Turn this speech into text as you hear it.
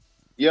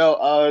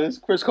This is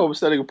Chris Colbert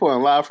studying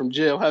reporting live from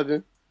jail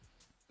heaven.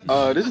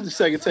 This is the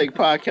Second Take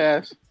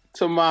podcast.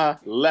 To my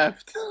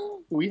left,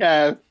 we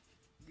have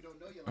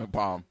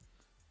Palm.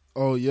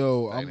 Oh,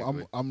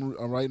 I'm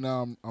right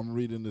now. I'm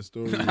reading the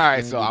story. All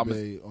right, so I'm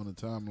on the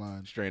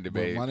timeline. Stranded But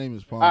Bay. my name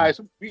is Palm. all right.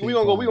 So we gonna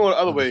go the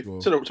other way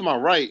 _ to my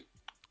right.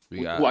 We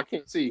Who got I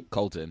can't see.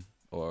 Colton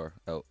or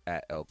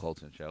at L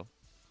Colton Show.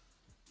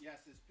 Yes,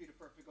 it's Peter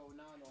Perfect 09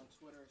 on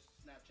Twitter,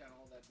 Snapchat,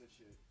 all that good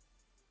shit.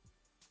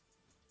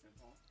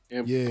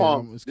 And Yeah,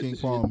 Palm, it's King this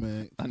is Palm,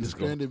 man. The Underscore.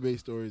 Stranded Bay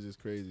stories is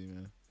crazy,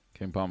 man.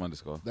 King Palm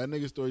underscore. That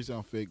nigga story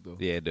sound fake though.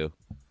 Yeah, it do.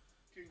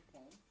 King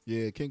Palm.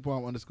 Yeah, King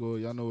Palm underscore.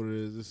 Y'all know what it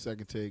is. This is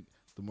Second Take,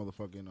 the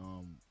motherfucking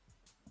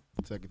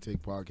Second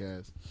Take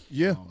podcast.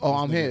 Yeah.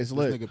 I'm this here. nigga- It's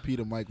lit. This nigga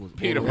Peter Mike was.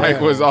 Peter all Mike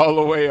the way was off. all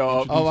the way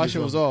off. Oh, my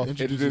shit was off.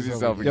 Introduce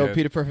yourself Yo, again.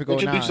 Peter Perfect 09.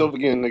 Introduce yourself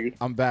again, nigga.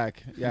 I'm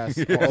back. Yes.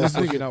 This All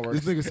social nigga,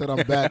 networks. this nigga said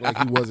I'm back like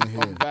he wasn't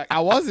here. I'm back. I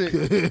wasn't.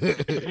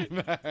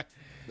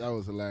 That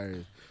was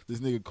hilarious. This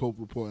nigga Cope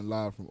reporting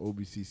live from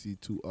OBCC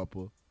 2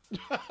 Upper.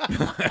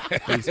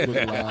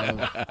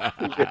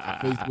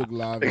 Facebook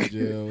Live in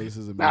jail. This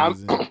is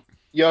amazing.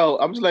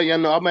 I'm just letting y'all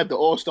know I'm at the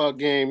All-Star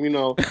game.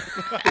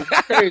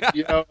 It's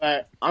crazy,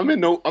 like, I'm in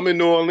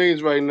New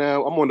Orleans right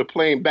now. I'm on the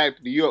plane back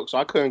to New York, so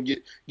I couldn't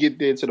get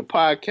there to the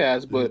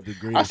podcast. But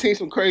I seen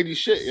some crazy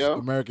shit, yo.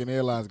 American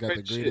Airlines got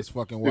the greatest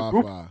fucking The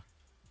Wi-Fi.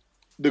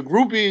 The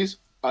groupies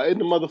are in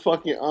the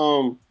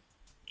motherfucking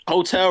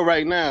hotel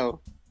right now,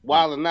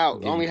 wilding out.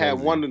 Getting Only had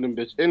crazy. one of them,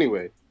 bitch.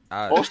 Anyway,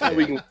 All-Star yeah,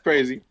 Weekend was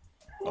crazy.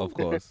 of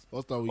course.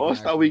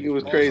 All-Star Weekend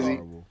was crazy.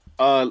 horrible.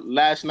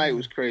 Last night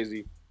was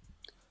crazy.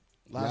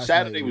 Last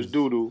Saturday night was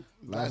doo-doo.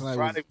 Last night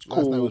Friday was, was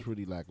last night cool. was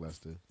pretty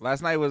lackluster.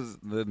 Last night was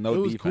the It no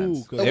was cool,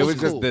 defense. 'cause it it was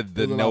was just cool. the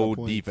There was a lot no of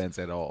points. defense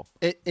at all.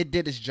 It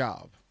did its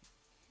job.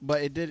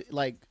 But it did,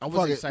 like, I Fuck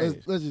was it.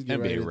 excited. Let's just get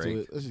NBA right into rigged.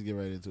 it. Let's just get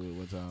right into it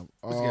one time.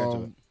 Let's get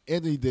into it.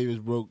 Anthony Davis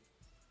broke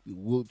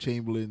Wilt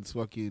Chamberlain's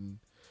fucking.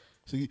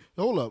 So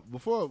hold up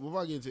before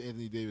I get into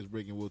Anthony Davis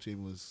breaking Wilt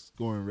Chamberlain's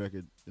scoring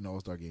record in the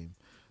All-Star game.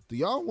 Do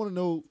y'all want to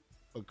know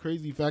a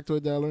crazy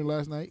factoid that I learned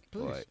last night?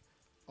 Please.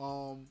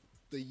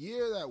 The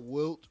year that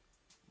Wilt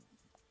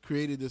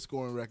created the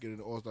scoring record in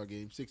the All-Star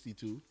game,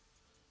 62.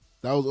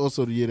 That was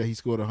also the year that he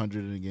scored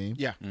 100 in a game.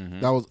 Yeah.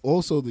 Mhm. That was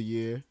also the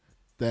year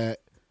that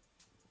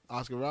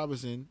Oscar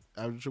Robertson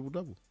averaged a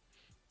triple-double.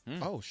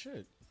 Oh,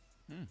 shit.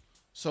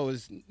 So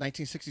is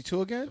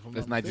 1962 again? If I'm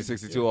It's not mistaken.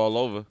 1962 all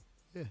over.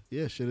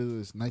 Yeah, shit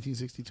is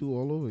 1962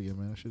 all over again,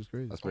 man. That shit is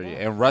crazy. That's pretty.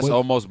 And Russ But-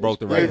 almost broke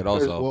the record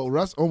also. Well,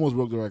 Russ almost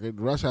broke the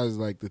record. Russ has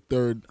like the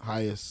third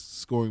highest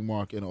scoring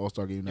mark in an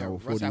All-Star game now Yeah,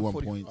 with Russ had 41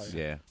 40 points,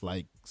 Yeah.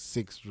 like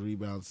 6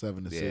 rebounds,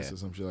 7 assists, Yeah. or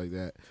some shit like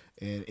that.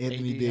 And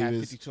Anthony AD had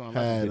Davis 52 and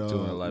had 52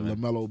 and 11.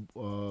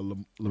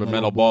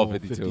 LaMelo Ball, Ball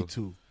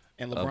 52.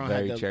 And A LeBron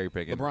very had cherry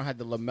picking. LeBron had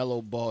the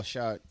LaMelo Ball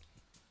shot.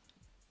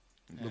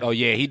 Oh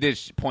yeah, he did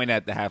point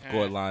at the half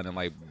court line and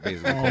like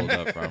basically pulled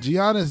up from.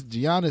 Giannis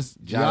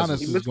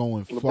was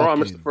going LeBron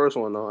missed the fucking. first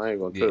one though. I ain't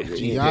gonna Yeah, tell you.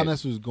 G-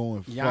 Giannis was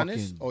going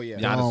Giannis? fucking. Oh, yeah.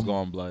 Giannis was dumb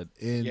going blood.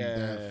 in Yeah.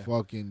 that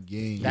fucking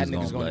game. That He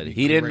was nigga's going gonna blood.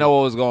 be He didn't great. know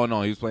what was going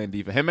on. He was playing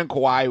defense. Him and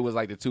Kawhi was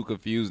like the two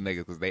confused niggas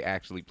because they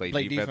actually play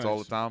defense all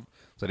the time.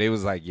 So they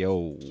was like,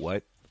 "Yo,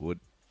 what would?"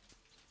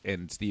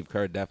 And Steve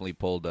Kerr definitely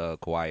pulled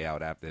Kawhi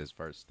out after his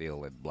first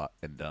steal and block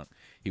and dunk.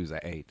 He was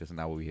like, "Hey, this is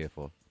not what we here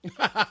for.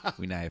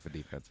 We not here for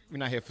defense." We're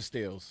not here for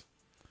steals.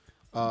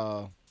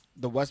 The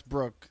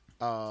Westbrook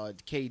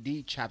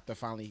KD chapter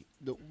finally.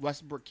 The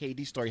Westbrook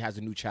KD story has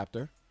a new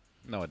chapter.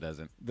 No, it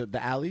doesn't. The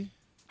alley.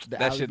 The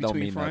That alley shit don't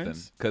between mean friends.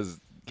 nothing because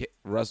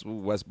Russell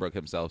Westbrook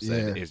himself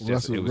said Yeah, it's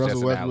just it was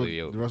just an alley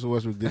oop. Russell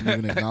Westbrook didn't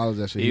even acknowledge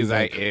that shit. He was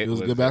like, it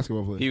was a good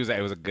basketball play. He was like,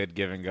 it was a good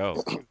give and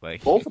go.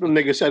 Like Both of them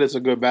niggas said it's a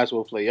good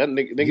basketball play. Y'all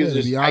niggas Yeah, to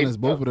just be honest,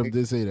 hyped both up. of them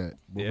did say that.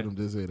 Both Yeah. of them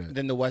did say that.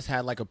 Then the West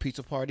had like a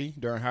pizza party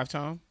during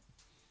halftime.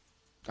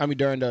 I mean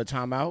during the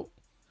timeout.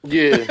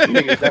 Yeah,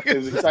 niggas definitely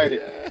was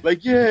excited.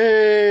 Like,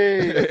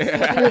 yay!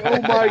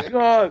 Oh my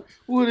god,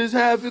 what is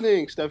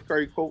happening? Steph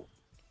Curry quote.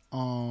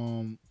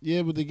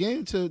 Yeah, but the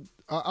game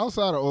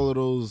outside of all of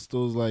those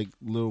like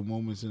little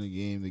moments in the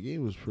game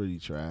was pretty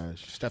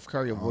trash. Steph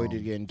Curry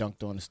avoided getting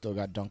dunked on and still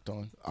got dunked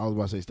on. I was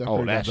about to say Steph Oh,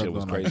 Curry that got shit dunked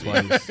was on like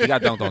crazy. twice. He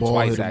got dunked on Ball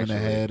twice hit him in actually. the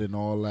head and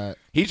all that.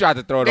 He tried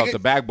to throw it off Nigga- the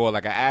backboard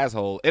like an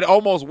asshole. It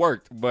almost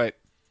worked, but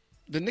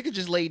The nigga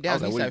just laid I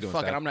down. was like, He what you said, doing,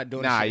 "Fuck it, Steph? I'm not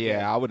doing Nah, this shit."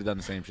 yeah, I would have done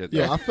the same shit.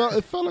 Yeah, though.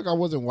 it felt like I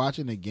wasn't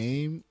watching the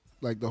game,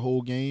 like the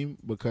whole game,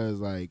 because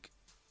like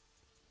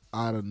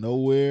out of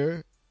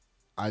nowhere,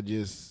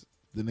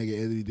 the nigga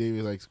Anthony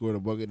Davis like scored a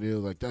bucket and it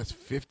was like, that's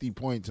 50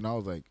 points, and I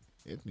was like,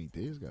 Anthony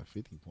Davis got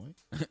 50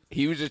 points.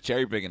 He was just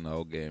cherry picking the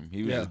whole game.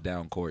 He was Yeah. just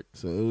down court.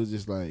 So it was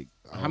just like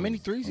How many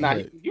threes he Nah,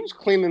 hit? he was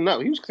cleaning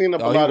up. He was cleaning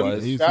up Oh, a he lot was.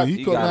 of he shots.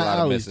 caught got a mad lot of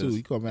alleys misses. too.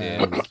 He caught mad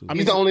Yeah. alleys too. I mean,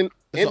 He's the only an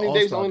Anthony Davis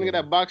the all-star only nigga game.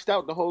 that boxed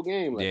out the whole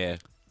game. Like, Yeah.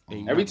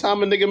 Every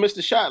time a nigga missed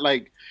a shot,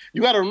 like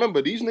you got to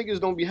remember, these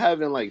niggas don't be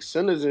having like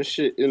centers and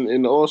shit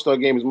in the All Star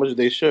game as much as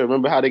they should.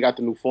 Remember how they got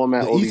the new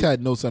format? The all East these-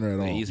 had no center at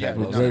all. The East had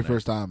for no the very center.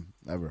 first time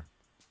ever.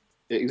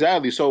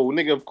 Exactly. So,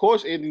 nigga, of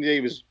course, Anthony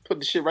Davis put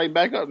the shit right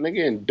back up,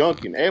 nigga, and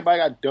dunking. Everybody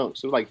got dunks.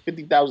 It was like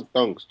 50,000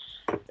 dunks.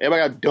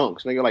 Everybody got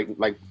dunks, nigga.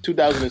 Like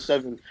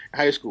 2007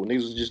 high school,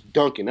 niggas was just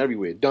dunking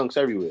everywhere, dunks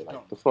everywhere.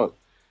 Like the fuck,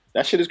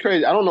 that shit is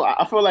crazy. I don't know.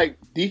 I feel like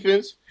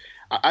defense.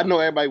 I know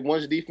everybody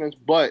wants defense,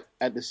 but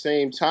at the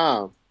same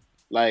time,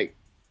 like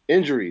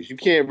injuries, you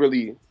can't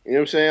really. You know what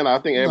I'm saying? I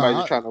think everybody's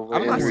just trying to avoid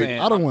I'm not injuries.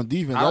 saying I don't want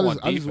defense. I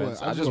want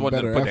defense. I just want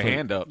them to put their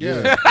hand up.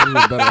 Yeah, I just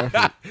want better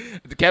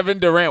effort. Kevin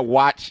Durant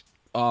watched.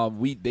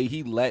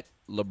 He let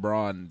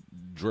LeBron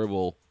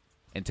dribble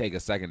and take a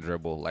second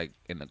dribble like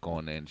in the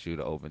corner and shoot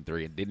an open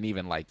three, and didn't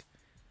even like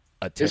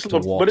attempt to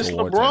walk But it's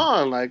towards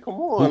LeBron. him. Like, come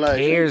on, Who like,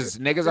 cares?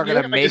 Niggas are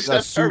gonna make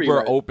a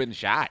super open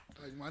shot.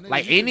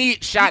 Like any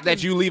shot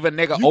that you leave a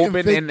nigga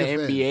open in the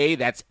NBA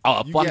that's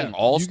a fucking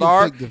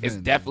all-star is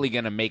definitely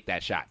gonna make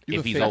that shot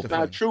if he's open. That's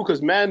not true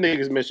because mad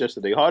niggas missed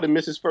yesterday. Harden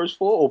missed his first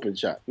 4 open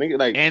shots. Nigga,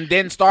 like, and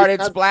then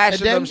started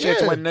splashing them yeah.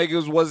 shits when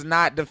niggas was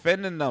not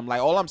defending them.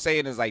 Like all I'm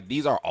saying is like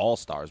these are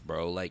all-stars,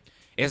 bro. Like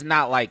it's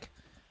not like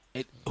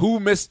who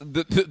missed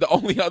the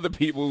only other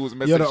people who was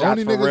missing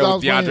shots for real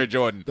was DeAndre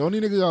Jordan. The only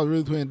niggas I was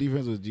really playing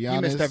defense was Giannis.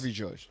 He missed every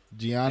George.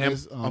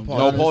 Giannis.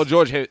 Paul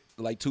George hit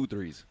like 2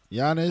 threes.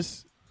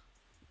 Giannis,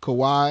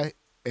 Kawhi,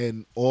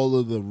 and all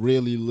of the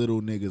really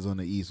little niggas on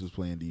the East was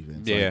playing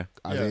defense. Yeah.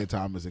 Like Isaiah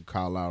Thomas and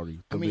Kyle Lowry.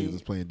 The niggas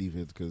was playing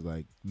defense because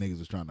like niggas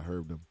was trying to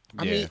herb them.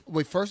 I mean,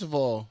 wait. First of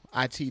all,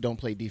 IT don't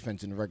play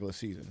defense in the regular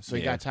season, so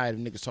he got tired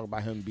of niggas talking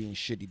about him being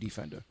shitty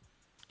defender.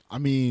 I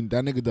mean,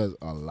 that nigga does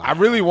a lot. I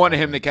really wanted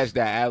him to catch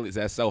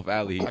that self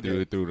alley he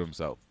threw to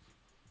himself.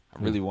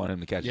 I really wanted him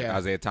to catch it.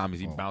 Isaiah Thomas,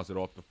 he bounced it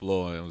off the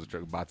floor and was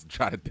about to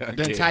try to dunk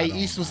Then it. Ty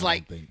East was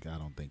like, I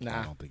don't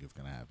think it's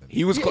gonna happen.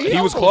 He was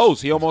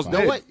close. He almost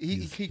did. What?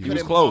 He couldn't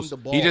was close. bomb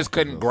the ball. He just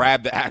couldn't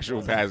grab the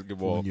actual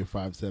basketball. When you're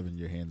 5'7",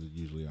 your hands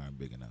usually aren't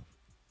big enough.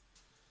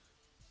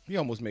 He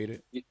almost made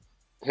it.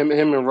 Him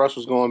and Russ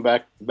was going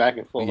back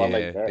and forth. I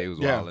like that. they was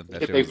wilding.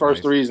 Hit their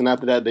first threes, and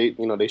after that,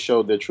 they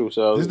showed their true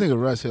selves. This nigga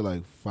Russ hit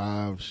like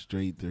 5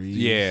 straight threes.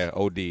 Yeah,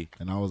 OD.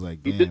 And I was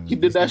like, He damn.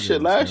 did that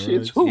shit last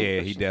year too.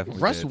 Yeah, he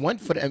definitely Russ did.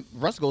 went for the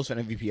Russ goes for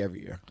the MVP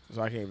every year,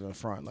 so I can't even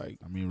front. Like,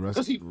 I mean, Russ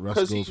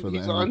Because goes for the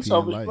he's MVP an in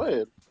unselfish life.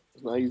 player.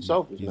 It's not he's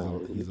selfish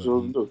now.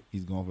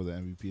 He's going for the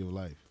MVP of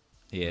life.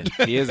 Yeah,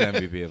 he is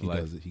MVP of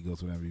life. He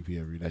goes for the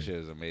MVP every day. That shit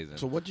is amazing.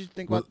 so what do you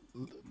think about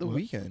the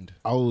weekend?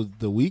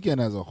 The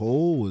weekend as a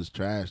whole was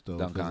trash though.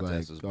 Dunk 'cause,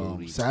 contest like, was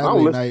booty.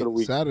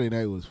 Saturday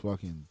night was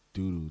fucking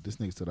doo-doo. This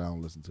nigga said I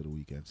don't listen to the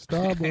weekend.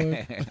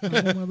 Starboy.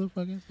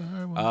 Motherfucking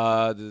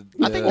Starboy.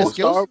 I think the skills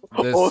challenge.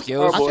 I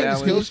think the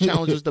skills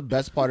challenge was the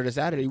best part of the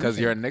Saturday Because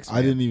you're a Knicks fan.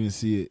 I didn't even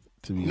see it,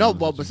 to be No, honest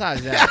but with you.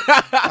 besides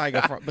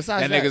that,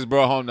 besides that niggas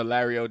brought home the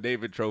Larry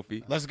O'David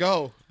trophy. let's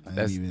go.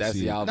 That's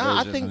y'all Nah, I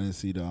version. think- I didn't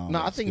see the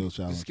No, I think skills the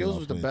challenge skills till I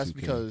was the played best 2K.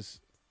 because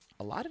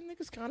a lot of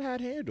niggas kind of had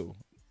handle.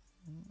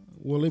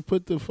 Well, they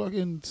put the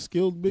fucking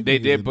skilled big. They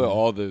niggas did in put there.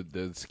 all the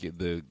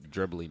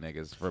dribbly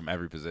niggas from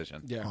every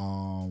position. Yeah,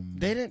 Um,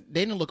 they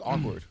didn't look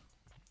awkward.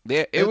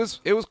 Yeah, it was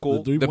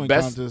cool. The 3-point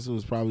best, contest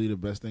was probably the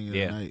best thing of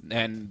the night.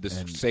 and the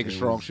And Sega it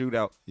Strong was-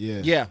 shootout.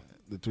 Yeah,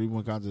 The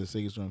 3-point contest,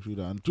 Sega Strong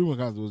Shootout. And the 3-point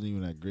contest wasn't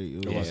even that great.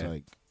 It was Yeah. just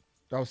like,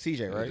 that was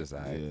CJ, It was right? just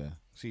alright. yeah.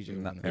 CJ.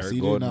 Nah, won it. Eric CJ,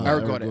 Gordon. nah,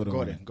 Eric won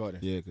it. Gordon.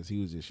 Yeah, because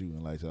he was just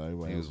shooting lights out.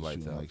 Everybody He was else was lights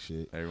shooting out. like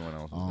shit. Everyone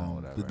else was doing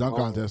whatever. The dunk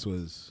contest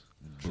was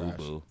Boo trash.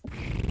 boo.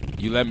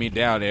 You let me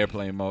down,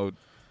 airplane mode.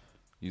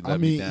 You let I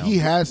me mean, down. he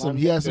has some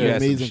He had some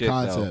amazing shit, though.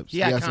 concepts. He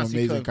He had has some concepts he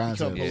amazing couldn't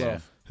concepts. pull Yeah.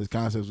 off. His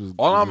concepts was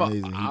All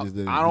amazing. He just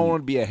didn't. I don't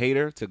want to be a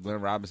hater to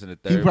Glenn Robinson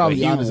III. He probably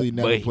but honestly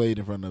never but played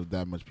in front of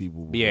that much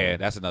people. Before, Yeah,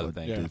 that's another or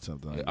thing. Did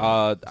something like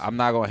that. I'm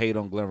not gonna hate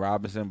on Glenn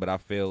Robinson, but I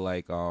feel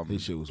like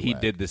His shit was he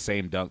whack. did the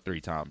same dunk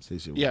 3 times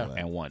His shit was Yeah. whack.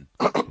 and won.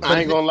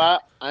 I ain't gonna lie.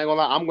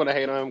 I'm gonna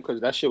hate on him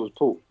because that shit was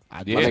poop.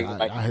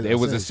 Yeah, it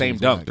was the same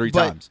dunk 3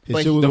 But- times.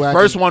 His shit was The whack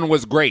first and- one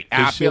was great.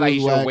 I His feel shit like he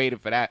was should have whack.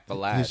 waited for that for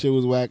His last. shit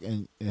was whack,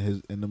 and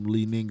them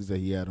Lee niggas that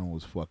he had on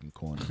was fucking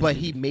corny. But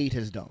he made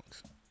his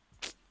dunks.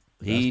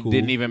 He That's cool.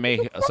 didn't even make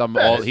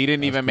He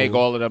didn't even make cool.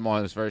 all of them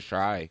on his first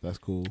try. That's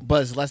cool.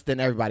 But it's less than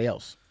everybody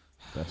else.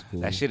 That's cool.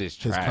 That shit is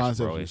His trash,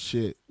 concept bro. was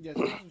shit. Yes,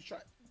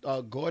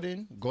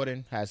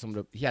 Gordon had some of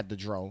the. He had the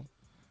drone.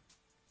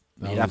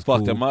 That was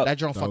fucked cool. him up. That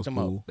drone That fucked was him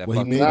cool. up. That Well, he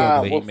fucked made him that up. Nah,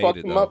 though. He what made fucked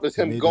it, him though. up is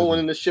He him made going it.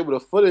 in the shit with a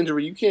foot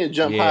injury. You can't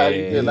jump high as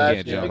you did last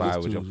can't year. jump high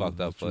with True, your true,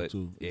 fucked up true, foot.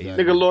 true. Yeah,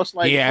 Exactly. Nigga lost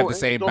like He had 4 the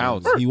same inches on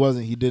bounce. first.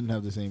 He didn't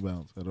have the same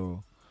bounce at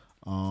all.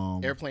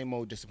 Airplane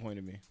mode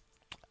disappointed me.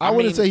 I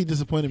wouldn't mean, say he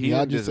disappointed me. he I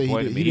didn't just say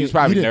disappoint me. he He was didn't-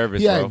 probably didn't-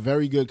 nervous, He had bro.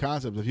 very good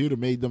concepts. If he would have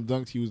made them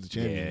dunks, he was the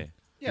Yeah, champion.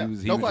 Yeah, he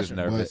was no just question.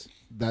 nervous.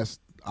 But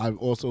I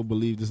also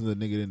believe this is a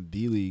nigga in the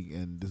D League,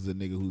 and this is a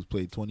nigga who's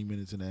played 20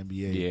 minutes in the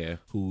NBA. Yeah.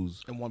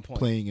 Who's And 1 point.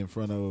 playing in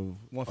front of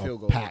One a field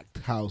goal. packed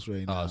house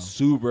right now.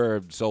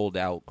 Super sold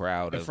out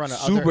crowd In of front of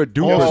super other-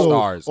 duper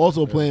stars.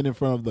 Also playing in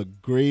front of the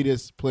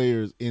greatest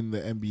players in the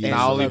NBA. And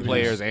Not only celebrities.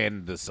 players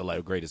and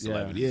the greatest Yeah.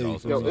 celebrities Yeah,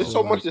 also. Yo, So, there's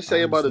so much to I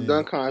say about the understand.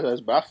 dunk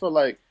contest, but I feel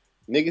like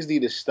niggas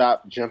need to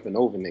stop jumping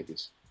over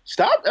niggas.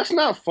 Stop. That's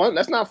not fun.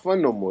 That's not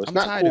fun no more. It's I'm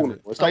not tired cool. of No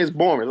it. more. It's like it's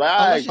boring.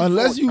 Like,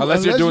 Unless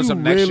you're doing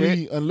some next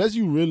really, shit. unless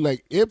you really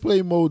like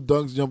airplane mode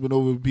dunks jumping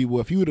over people.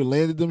 If you would have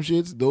landed them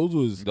shits, those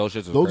shits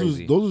was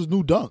crazy. those was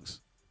new dunks.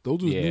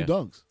 Those was new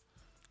dunks.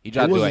 He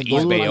tried to do an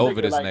East Bay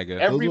over this like, nigga.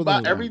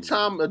 Every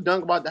time a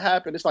dunk about to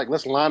happen, it's like,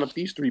 let's line up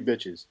these 3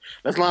 bitches.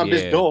 Let's line up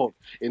this dog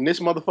and this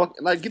motherfucker.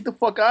 Like, get the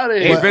fuck out of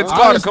here. Hey, Vince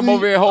Carter, come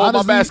over here and hold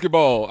my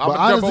basketball. I'm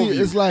gonna jump over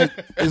you.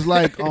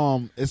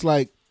 it's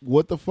like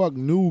what the fuck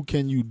new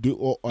can you do?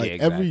 Or like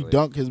every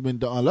dunk has been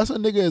done. Unless a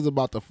nigga is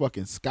about to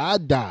fucking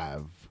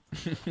skydive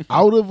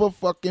out of a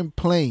fucking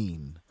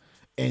plane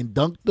and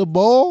dunk the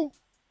ball.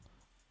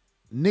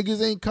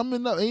 Niggas ain't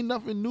coming up. Ain't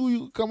nothing new you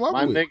can come up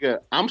with. My nigga,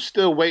 I'm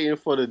still waiting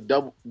for the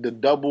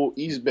double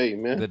East Bay,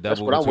 man. The That's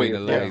double what I'm between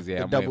waiting the legs. for.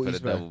 Yeah, I'm waiting for the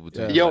double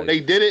between the Yo, legs. they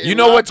did it. You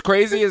know what's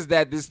crazy is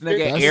that this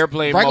nigga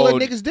airplane regular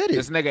mode. niggas did it.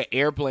 This nigga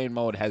airplane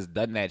mode has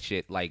done that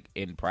shit like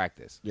in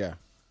practice. Yeah.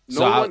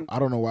 So I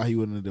don't know why he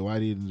wouldn't do. Why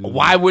didn't do?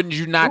 Why wouldn't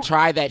you not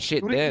try that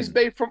shit do the then?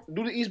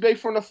 East Bay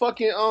from the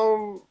fucking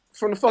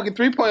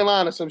 3-point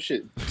line or some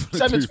shit.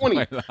 720.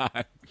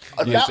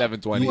 Yeah,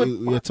 720.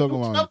 You're talking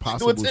about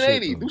impossible do a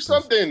 1080. shit. Do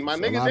something, my A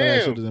nigga. lot of that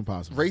Damn. shit is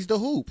impossible. Raise the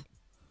hoop.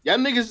 Y'all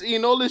niggas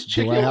eating all this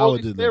chicken, Dwight all Howard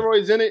these did that.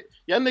 steroids in it.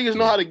 Y'all niggas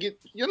know how to get.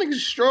 Y'all niggas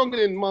stronger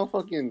than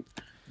motherfucking.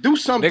 Do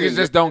something. Niggas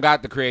just don't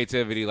got the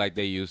creativity like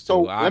they used to.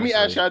 So honestly. let me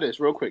ask y'all this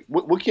real quick.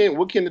 What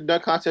can the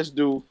dunk contest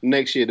do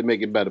next year to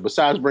make it better?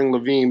 Besides bring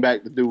Levine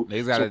back to do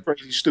some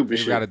crazy stupid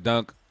shit. They got to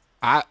dunk.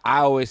 I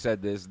always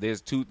said this. There's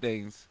 2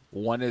 things.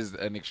 One is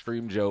an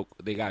extreme joke.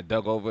 They got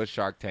dug over a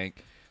Shark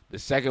Tank. The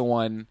second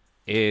one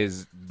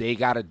is they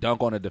got to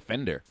dunk on a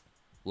defender.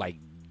 Like,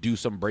 do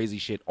some brazy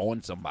shit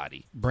on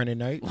somebody. Brandon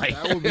Knight.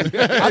 Like, That would be,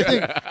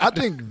 I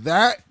think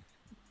that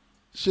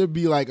should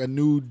be like a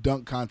new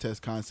dunk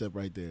contest concept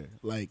right there.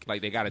 Like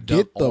they got to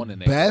dunk get on the an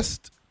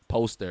best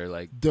poster.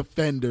 Like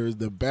defenders,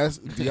 the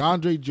best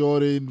DeAndre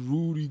Jordan,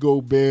 Rudy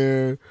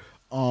Gobert.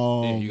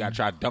 you got to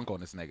try to dunk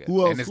on this nigga.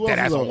 Who else? And it's Who dead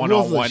else as a is a- who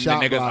else is a one-on-one. The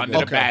shot nigga's blocker? under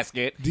the Okay.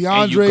 basket. and you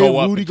DeAndre, go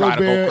up Rudy and try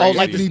to go Gobert, crazy.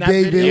 Anthony Snap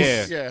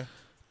Davis. videos?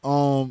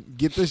 Yeah.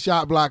 Get the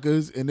shot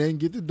blockers and then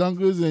get the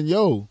dunkers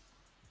and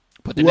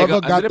Put the whoever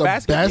nigga got under the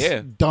basket. best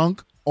Yeah.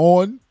 dunk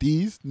on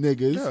these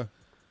niggas, Yeah.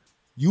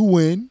 you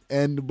win,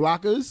 and the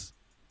blockers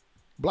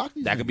block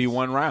these. That could be niggas.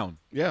 one round.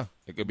 Yeah.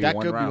 It could be That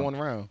one could round. be one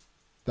round.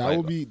 That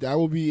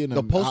would be in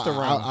The poster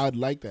round. I'd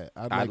like that.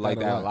 I'd like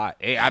that a lot.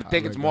 Hey, I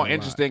think it's like more that a lot.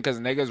 interesting because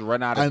niggas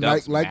run out of And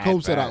dunks like mad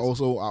Cope said, fast.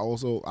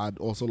 I'd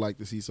also like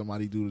to see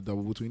somebody do the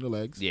double between the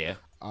legs. Yeah.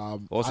 Or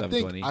I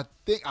 720.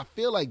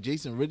 feel like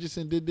Jason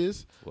Richardson did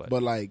this, What?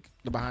 but like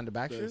The behind the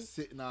back the shit.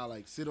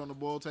 sit on the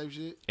ball type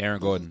shit. Aaron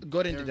Gordon.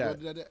 Gordon Aaron did that.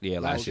 Gordon did that? Yeah,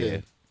 last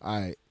year. All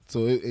right,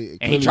 so it And he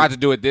clearly- tried to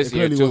do it this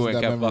year clearly too wasn't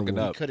and that kept fucking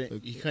memorable.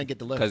 up He couldn't get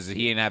the lift. because he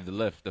didn't have the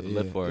lift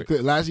for it.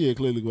 Last year, it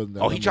clearly wasn't that.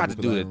 Oh, he tried to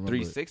memorable do the 'cause I remember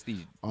it.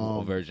 360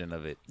 version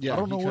of it. Yeah, I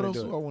don't know he what couldn't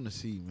else do do it. I want to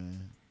see,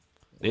 man.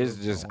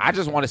 I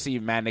just want to see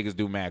mad niggas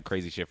do mad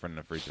crazy shit from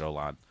the free throw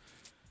line,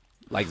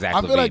 like Zach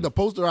I feel LaVine. like the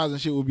posterizing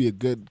shit would be a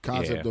good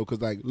concept Yeah. though,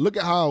 because like look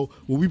at how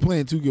when we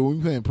playing 2K, when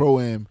we playing Pro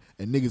Am,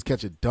 and niggas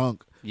catch a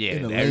dunk. Yeah,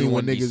 in the lane everyone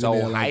when be niggas so in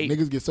there, like, hype.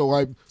 niggas get so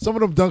hyped. Some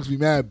of them dunks be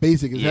mad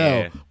basic as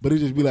Yeah. hell, but it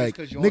just be like,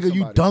 'cause you on nigga,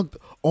 you somebody. dunked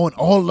on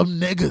all them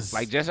niggas.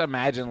 Like, just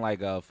imagine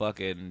like a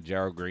fucking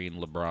Gerald Green,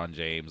 LeBron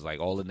James, like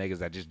all the niggas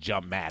that just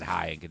jump mad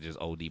high and can just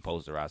OD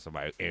posterize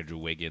somebody. Andrew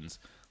Wiggins,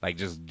 like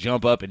just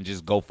jump up and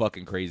just go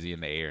fucking crazy in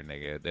the air,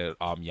 nigga.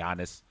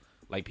 Giannis,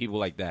 like people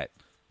like that.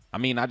 I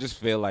mean, I just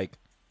feel like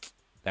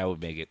that would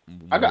make it.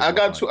 I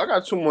got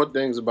fun. two more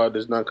things about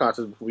this non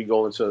contest before we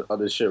go into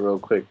other shit real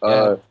quick.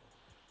 Yeah.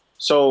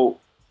 So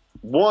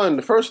one,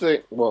 the first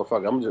thing. Well,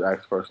 fuck, I'm just asking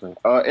the first thing.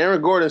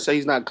 Aaron Gordon said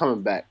he's not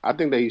coming back. I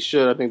think that he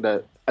should.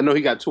 I know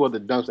he got 2 other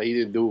dunks that he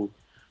didn't do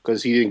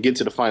because he didn't get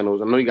to the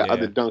finals. I know he got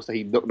other dunks that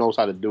he knows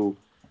how to do.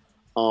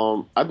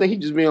 I think he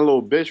just being a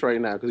little bitch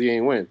right now because he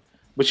ain't win.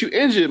 But you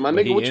injured, my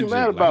But nigga. he What you injured.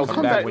 mad Like, about? come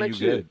Come back back when next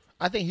you year. good.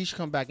 I think he should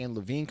come back and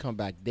Levine come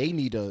back. They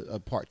need a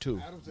part 2.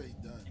 Adam said he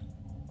done.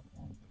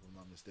 If I'm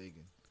not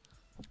mistaken.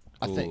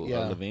 I think,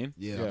 yeah. Levine.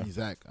 Yeah, I mean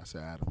Zach. I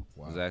said Adam.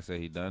 Wow. Zach said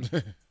he done.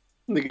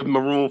 Nigga,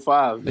 Maroon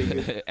 5.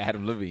 Nigga.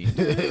 Adam Levine. He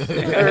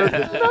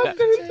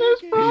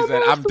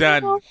said, "I'm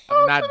done.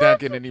 I'm not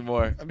dunking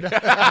anymore."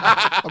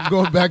 I'm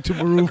going back to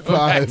Maroon Back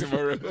 5. to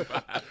Maroon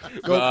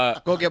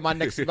 5. Go get my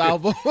next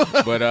album.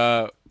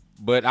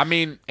 But I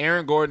mean,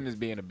 Aaron Gordon is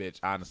being a bitch.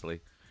 Honestly,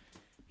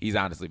 he's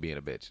honestly being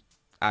a bitch.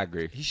 I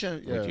agree. He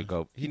should. With Yeah. you,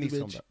 Cope. He needs to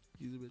come Bitch. back.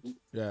 He's a bitch.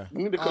 Yeah.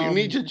 You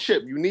need your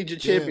chip. You need your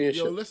Yeah,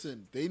 championship. yo,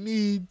 listen, they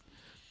need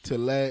to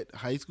let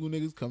high school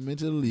niggas come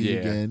into the league Yeah.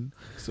 again.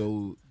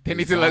 So They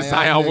need to let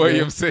Zion nigga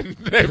Williamson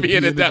be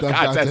in the dunk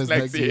contest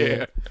next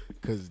year.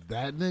 Cause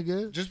that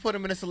nigga, Just put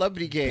him in a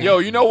celebrity game. Yo,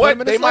 you know Put what?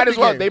 him in a They might as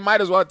well. celebrity They game.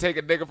 might as well take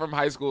a nigga from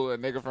high school, a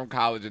nigga from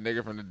college, a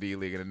nigga from the D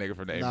League, and a nigga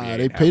from the NBA. nah,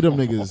 they and pay have them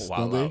a niggas,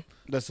 wild don't out.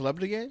 they? The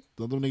celebrity game?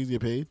 Don't them niggas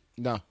get paid?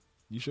 No.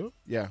 You sure?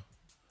 Yeah.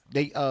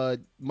 They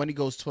money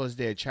goes towards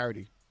their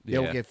charity. They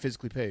don't Yeah. get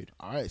physically paid.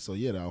 All right, so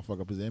yeah, that'll fuck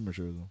up his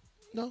amateurism.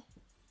 No.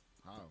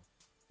 How?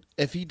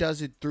 If he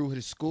does it through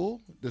his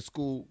school, the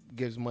school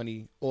gives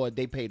money, or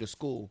they pay the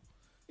school.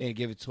 and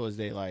give it towards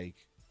their like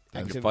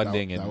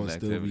funding that and would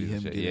still be activities him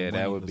and shit. getting Yeah, that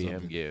money would for be him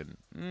something.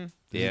 getting.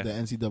 This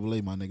is the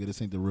NCAA, my nigga.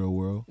 This ain't the real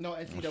world. No,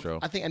 NCAA. Sure.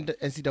 I think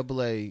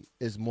NCAA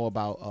is more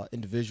about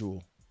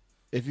individual.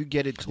 If you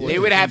get it towards They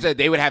would have to.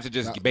 They would have to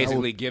just That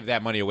basically would- give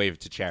that money away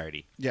to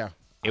charity. Yeah.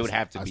 It would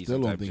have to I be still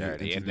some don't type of think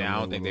charity, and NCAA I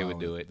don't think they allow would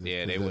do it.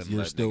 Yeah, because they wouldn't. You're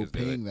let still niggas do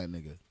paying it. that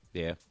nigga.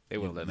 Yeah, they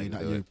wouldn't let niggas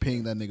do You're it.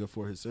 paying that nigga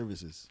for his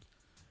services.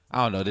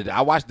 I don't know.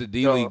 I watched the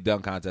D League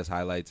dunk contest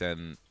highlights,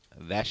 and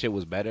that shit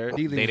was better.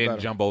 D-League They was didn't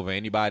better. jump over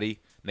anybody.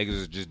 Niggas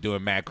was just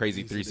doing mad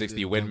crazy Niggas said 360 they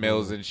didn't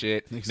windmills jump and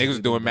shit. over. Niggas said Niggas they was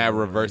doing didn't mad jump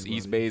over reverse anybody.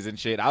 East Bays and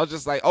shit. I was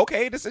just like,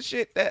 okay, this is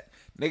shit that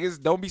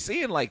niggas don't be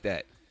seeing like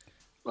that.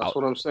 That's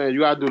what I'm saying.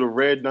 You gotta do the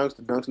red dunks,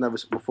 the dunks never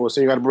seen before.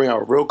 So you gotta bring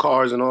out real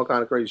cars and all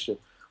kind of crazy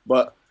shit.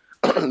 But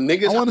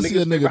niggas, I want to see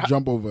a nigga nigga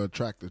jump over a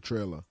tractor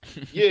trailer.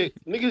 Yeah,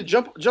 niggas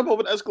jump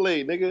over the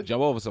Escalade, nigga.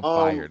 Jump over some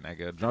fire,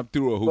 nigga. Jump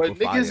through a hoop But of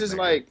fire. niggas is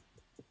nigga.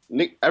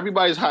 like,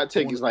 everybody's hot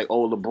take is like,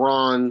 oh,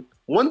 LeBron.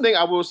 One thing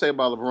I will say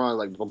about LeBron,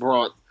 like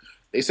LeBron,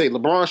 they say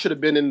LeBron should have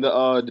been in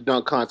the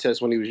dunk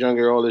contest when he was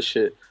younger. All this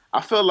shit.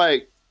 I feel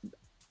like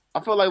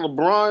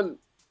LeBron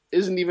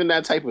isn't even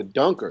that type of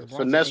dunker, LeBron's an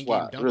finesse in-game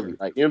wise, dunker. really.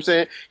 Like, you know what I'm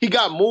saying? He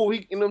got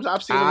moved. You know what I'm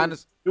saying? I've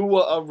seen him do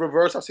a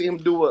reverse. I see him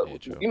do Yeah,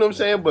 true. you know what I'm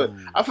saying? But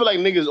I feel like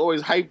niggas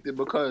always hyped it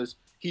because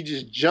he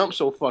just jumped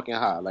so fucking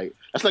high. Like,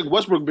 that's like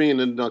Westbrook being in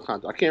the dunk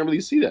contest. I can't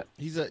really see that.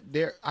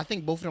 I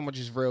think both of them are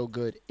just real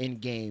good in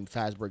game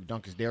fast break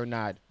dunkers. They're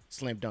not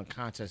slam dunk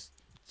contest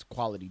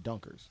quality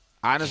dunkers.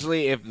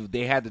 Honestly, if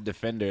they had the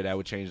defender, that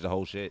would change the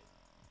whole shit.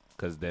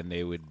 Because then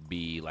they would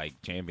be like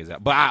champions.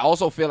 But I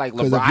also feel like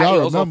 'Cause if LeBron. y'all I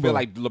also remember- feel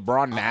like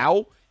LeBron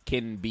now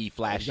can be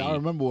flashy. Y'all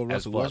remember what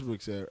as Russell fuck.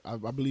 Westbrook said? I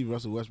believe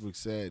Russell Westbrook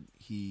said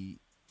he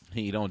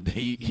don't dunk.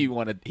 He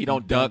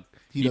doesn't dunk.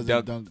 He dunk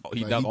dunk on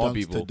dunks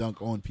people. to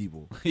dunk on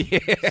people. Yeah.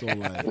 So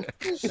like,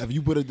 if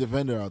you put a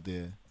defender out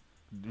there,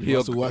 He'll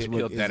Russell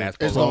Westbrook that ass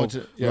is pull a up.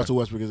 12, Yeah. Russell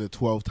Westbrook is a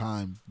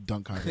 12-time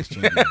dunk contest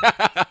champion.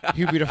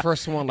 He'd be the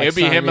first one. Like, It'd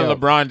be sign him me and up.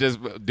 LeBron just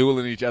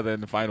dueling each other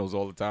in the finals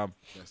all the time.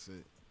 That's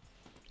it.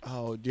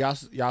 Oh, do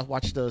y'all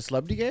watch the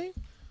celebrity game?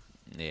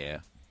 Yeah.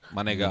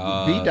 My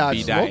nigga B-Dot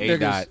B-Dot, smoked A-Dot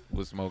niggas.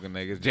 was smoking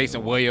niggas.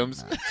 Jason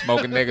Williams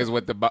smoking niggas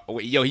with the...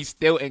 Yo, he's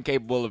still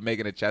incapable of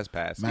making a chest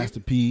pass. Master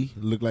P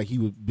looked like he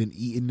was been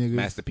eating niggas.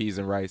 Master Peas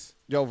and rice.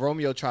 Yo,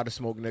 Romeo tried to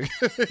smoke nigga.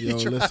 Yo,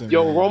 listen,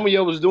 Yo, man.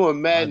 Romeo was doing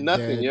mad I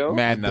nothing, did- yo.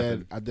 Mad I nothing.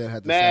 did- I did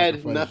have to Mad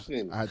sacrifice.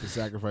 nothing. I had to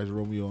sacrifice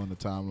Romeo on the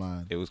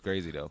timeline, It was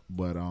crazy, though.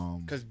 but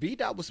Because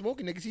B-Dot was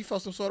smoking niggas. He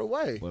felt some sort of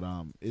way.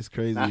 it's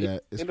crazy Nah,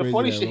 that it's and the crazy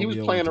funny that shit, he was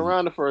Romeo playing went to-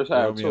 around the first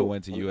half, Romeo too.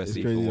 went to It's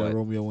USC crazy for that what?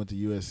 Romeo went to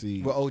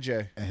USC With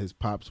OJ. and his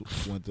pops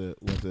went to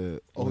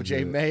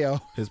OJ Mayo.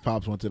 His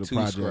pops went to the Two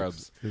projects.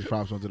 scrubs. His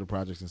pops went to the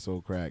projects and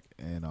sold crack,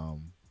 and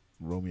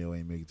Romeo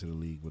ain't make it to the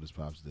league, but his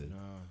pops did.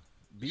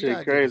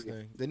 B-Dot crazy. did his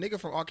thing. The nigga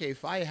from Arcade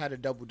Fire had a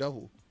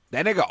double-double.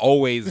 That nigga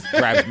always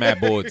grabs mad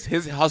boards.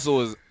 His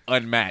hustle is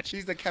unmatched.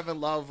 She's the Kevin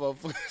Love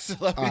of All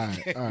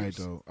celebrity right, games.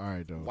 all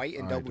right, though. White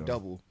and All right, though.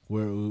 double-double.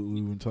 We've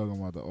been talking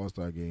about the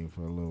All-Star game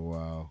for a little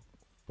while,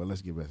 but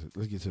let's get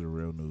to the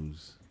real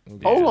news.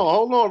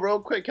 Hold on, real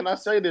quick. Can I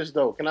say this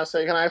though? Can I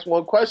ask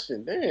one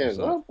question? Damn, What's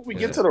up? well, before we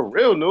get to the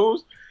real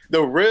news,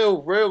 the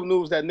real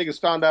news that niggas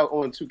found out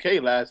on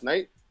 2K last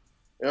night.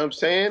 You know what I'm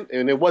saying?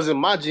 And it wasn't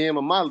my GM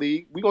or my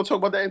league. We're gonna talk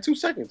about that in 2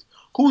 seconds.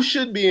 Who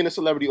should be in the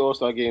Celebrity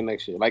All-Star game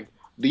next year? Like,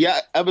 do y'all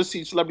ever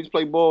see celebrities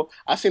play ball?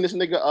 I seen this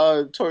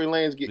nigga Tory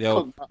Lanez get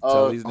Yo, cooked.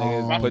 tell these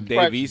niggas, put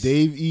Dave East.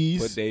 Dave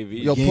East, Put Dave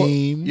East. Yo,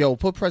 Game.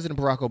 put President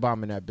Barack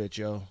Obama in that bitch,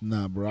 yo.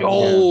 nah, bro. Yo,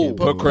 I can't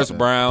Put talk Chris about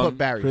Brown. Put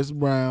Barry. Chris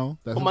Brown.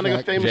 That's Put my a nigga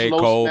fact. famous J.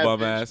 Los Cole, in that bum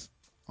bitch. ass.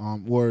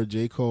 Word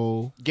J.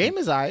 Cole. Game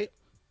is alright.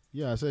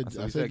 Yeah, I said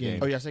you said game.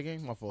 Oh, yeah, I said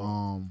game? My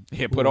fault. Yeah,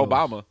 who put else?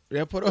 Obama.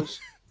 Yeah, put us.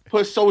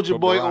 Put Soldier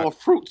Put Boy Barack. on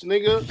fruits,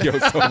 nigga. Yo,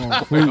 so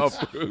On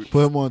Fruits.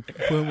 Put him on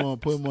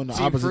the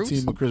Team opposite Fruits?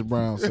 team of Chris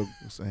Brown,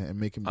 and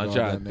make him. I'm guard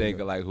trying that to think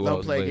nigga. of like who Don't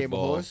else play a plays game of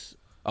ball. horse.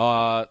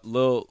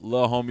 Little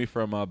homie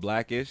from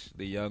Blackish,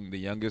 the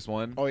youngest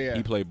one. Oh, yeah.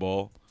 he played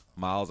ball.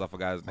 Miles, I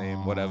forgot his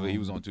name. Whatever, he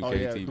was on 2K Oh,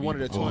 yeah, TV. one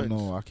of the before. Oh twins.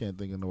 no, I can't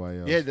think of nobody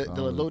else. Yeah, I the don't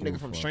know little who nigga the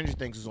from fuck. Stranger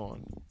Things is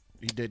on.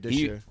 He did this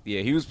He, year.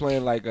 yeah, he was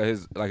playing like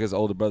his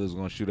older brother was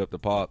gonna shoot up the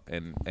park,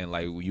 and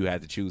like you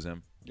had to choose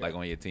him like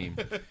on your team.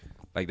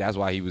 Like that's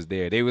why he was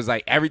there. They was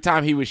like every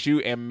time he would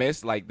shoot and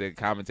miss, like the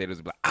commentators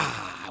would be like,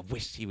 I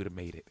wish he would have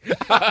made it.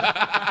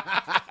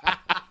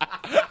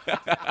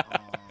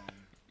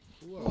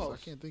 Who else?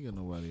 I can't think of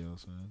nobody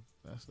else, man.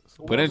 That's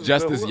Put in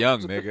Justice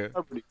Young, nigga.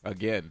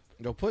 Again,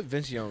 Yo, put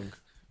Vince Young.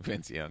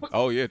 Vince Young.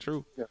 Oh yeah,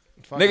 true.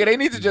 Fuck Nigga, it. they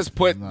need to just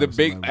put He's not the a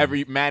big celebrity.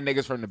 every mad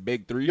niggas from the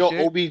big three. Yo,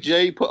 shit.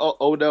 OBJ, put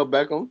Odell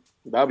Beckham.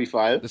 That'll be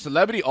fire. The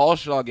Celebrity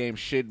All-Star Game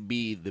should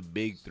be the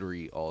big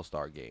three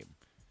All-Star Game.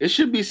 It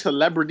should be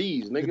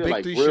celebrities, The nigga, Big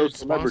like Three real should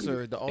celebrities.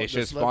 sponsor the It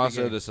should celebrity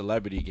sponsor game. the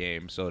Celebrity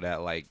Game so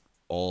that like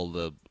all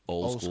the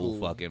old Old school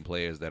school. fucking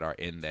players that are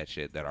in that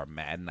shit that are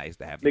mad nice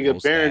to have. Nigga,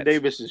 most Baron stats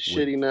Davis is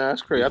shitty now.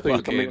 That's crazy. I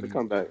think he's making a fucking-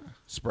 comeback.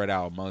 spread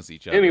out amongst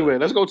each other. Anyway,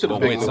 let's go to the Oh,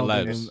 big wait, news. some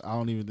I celebs.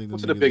 don't even think Go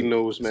them to the niggas big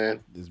news, man.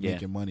 is Yeah.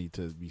 making money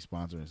to be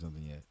sponsoring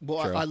something yet.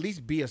 Well, True. at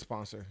least be a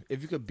sponsor.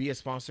 If you could be a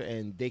sponsor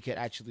and they could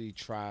actually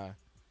try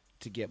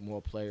to get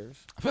more players.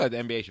 I feel like the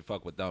NBA should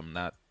fuck with them,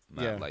 not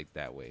like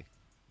that way.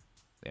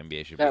 The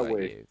NBA should be that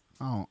way.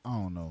 I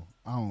don't know.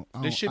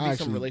 There should be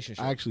some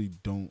relationship. I actually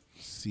don't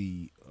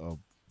see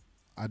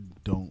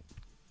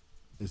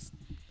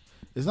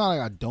it's not like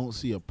I don't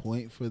see a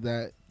point for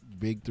that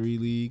Big Three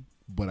league,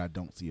 but I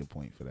don't see a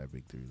point for that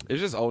Big Three league. It's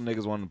just old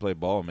niggas wanting to play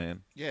ball,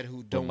 man. Yeah,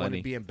 who don't want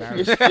to be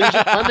embarrassed.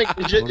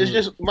 It's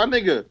just my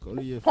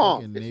nigga.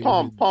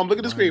 Palm. Look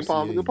at the screen,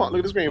 Palm. Look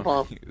at the screen,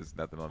 Palm. There's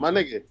nothing on my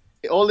nigga.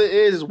 All it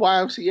is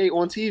YMCA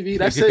on TV.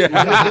 That's it.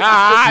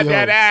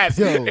 That ass.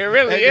 It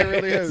really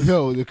is.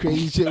 Yo, the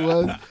crazy shit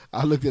was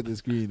I looked at the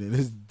screen and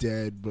it's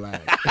dead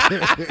black.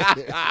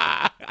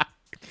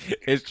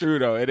 It's true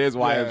though. It is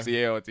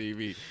YMCA on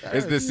TV.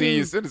 It's the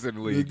Senior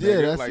Citizen League.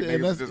 Yeah, that's like,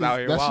 it. That's just out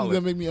here gonna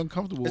make me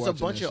uncomfortable. It's a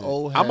bunch of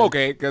old. I'm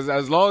okay because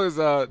as long as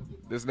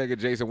this nigga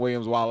Jason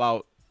Williams wild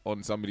out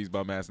on some of these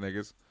bum ass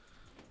niggas.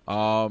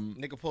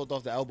 Nigga pulled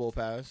off the elbow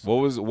pass. What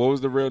was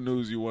the real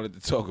news you wanted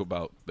to talk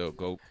about though,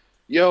 Cope?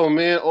 Yo,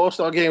 man,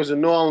 All-Star Games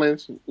in New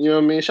Orleans. You know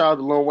what I mean? Shout out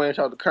to Lil Wayne.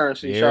 Shout out to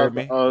Currency. Shout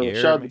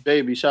out to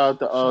Baby.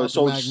 Shout out to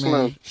Soulja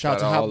Slim. Shout out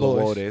to Hot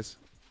Boys.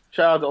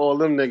 Shout out to all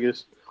them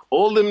niggas.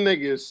 All them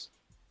niggas.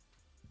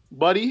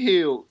 Buddy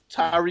Hield,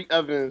 Tyreek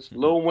Evans,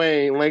 Lil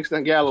Wayne,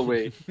 Langston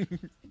Galloway.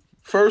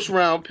 First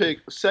round pick,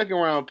 second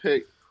round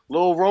pick,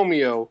 Lil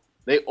Romeo.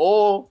 They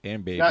all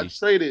got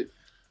traded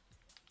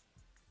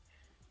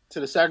to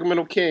the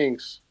Sacramento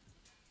Kings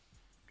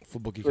for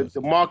Boogie with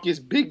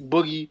DeMarcus Big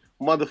Boogie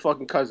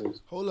motherfucking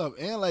Cousins. Hold up,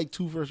 and like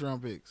 2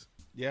 first-round picks.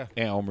 Yeah,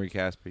 and Omri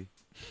Caspi.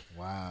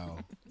 Wow.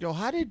 Yo,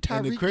 how did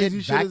Tyreek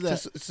get back to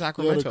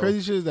Sacramento? Yo, the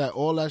crazy shit is that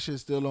all that shit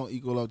still don't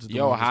equal up to.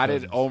 Yo, how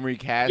did Omri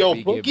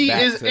Caspi Boogie get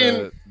back is to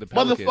in the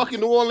Pelicans? Motherfucking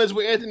New Orleans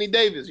with Anthony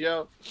Davis,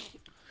 yo.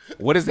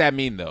 What does that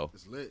mean though?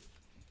 It's lit.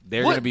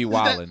 They're gonna be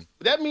wilding.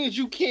 That means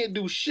you can't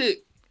do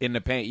shit in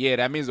the paint. Yeah,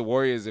 that means the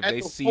Warriors if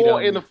they see 4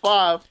 them in the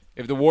 5.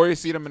 If the Warriors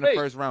see them in the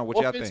first round, what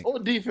y'all think? Or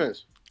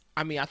defense?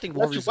 I mean, I think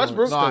Warriors. I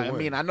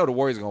know the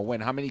Warriors are gonna win.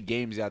 How many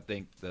games y'all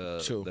think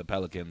the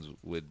Pelicans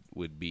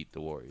would beat the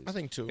Warriors? I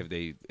think 2.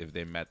 If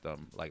they met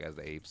them like as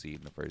the 8th seed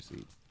and the 1st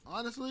seed.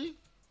 Honestly,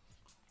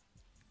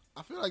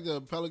 I feel like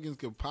the Pelicans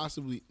could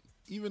possibly,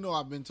 even though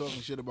I've been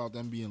talking shit about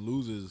them being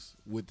losers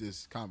with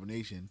this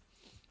combination,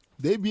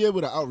 they'd be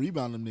able to out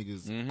rebound them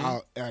niggas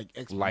out like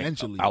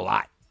exponentially, like, a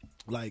lot.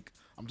 Like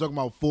I'm talking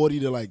about 40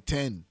 to like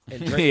 10.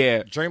 And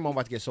Draymond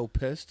about to get so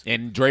pissed.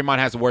 And Draymond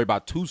has to worry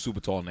about 2 super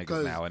tall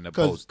niggas now in the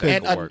post.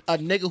 And a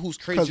nigga who's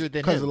crazier than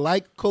him. Because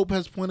like Cope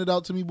has pointed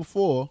out to me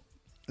before,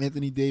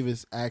 Anthony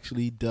Davis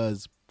actually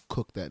does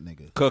cook that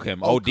nigga. Cook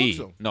him.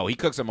 OD. No, he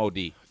cooks him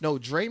OD. No,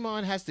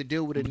 Draymond has to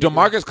deal with it.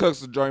 DeMarcus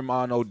cooks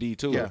Draymond OD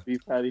too. Yeah.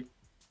 Beef patty.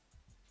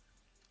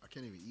 I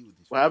can't even eat with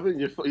these. What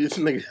happened? This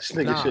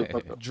nigga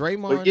shit.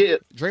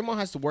 Draymond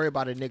has to worry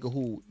about a nigga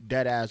who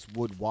dead ass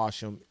would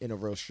wash him in a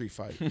real street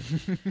fight.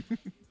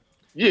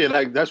 Yeah,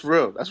 like that's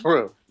real. That's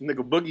real. Nigga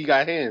Boogie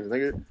got hands.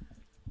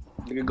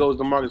 Nigga goes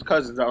to Marcus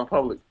Cousins out in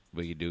public.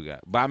 Boogie do got.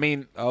 But I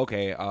mean,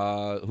 okay.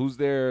 Who's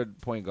their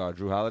point guard?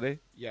 Drew Holiday.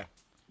 Yeah.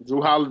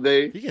 Drew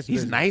Holiday.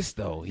 He's nice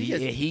though.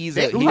 He's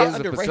a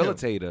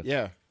facilitator.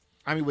 Yeah.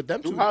 I mean, with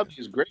them Drew Holiday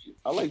is great.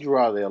 I like Drew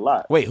Holiday a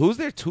lot. Wait, who's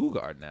their 2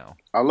 guard now?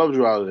 I love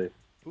Drew Holiday.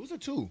 Who's the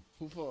 2?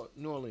 Who for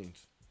New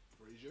Orleans?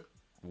 Frazier.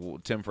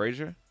 Tim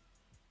Frazier.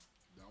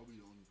 That would be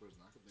the only person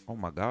I could think. Oh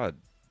my God!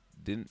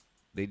 Didn't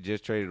they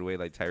just traded away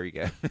like Tyreek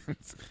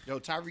Evans? Yo,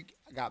 Tyreek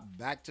got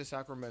back to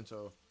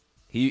Sacramento.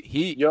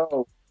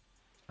 Yo.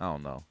 I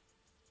don't know.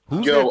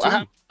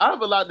 I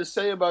have a lot to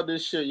say about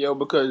this shit, yo,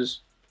 because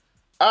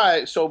all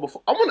right, so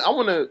before I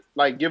want to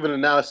like give an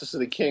analysis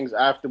of the Kings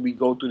after we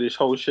go through this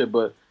whole shit,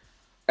 but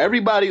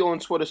everybody on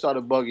Twitter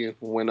started bugging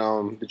when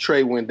the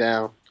trade went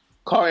down.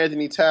 Karl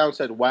Anthony Towns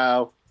said,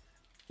 "Wow,"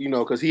 you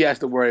know, because he has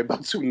to worry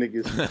about 2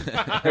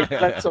 niggas.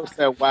 Bledsoe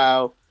said,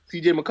 "Wow."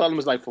 CJ McCollum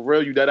was like, "For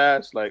real, you dead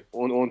ass?" Like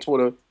on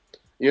Twitter, you know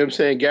what I'm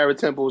saying? Garrett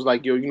Temple was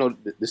like, "Yo, you know,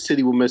 the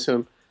city will miss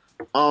him."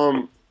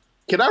 Can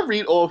I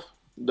read off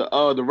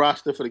the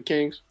roster for the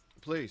Kings?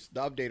 Please,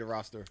 the updated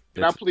roster.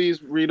 Can I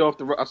please read off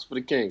the roster for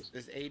the Kings?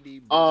 There's AD.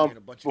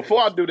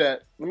 Before I do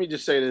that, let me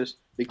just say this: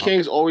 the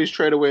Kings always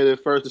trade away their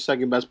first or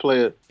second best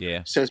player.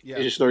 Yeah. Since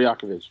Peja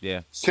Stojakovic.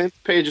 Yeah. Since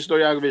Peja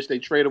Stojakovic, they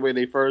trade away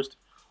their first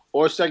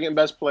or second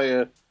best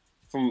player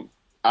from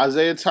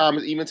Isaiah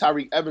Thomas. Even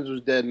Tyreek Evans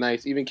was dead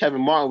nice. Even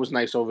Kevin Martin was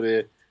nice over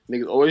there.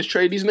 Niggas always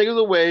trade these niggas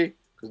away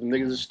because the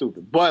niggas are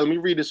stupid. But let me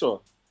read this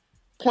off: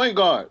 point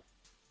guard,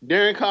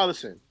 Darren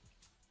Collison,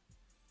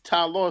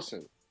 Ty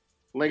Lawson,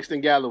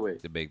 Langston Galloway.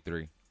 The big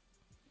 3.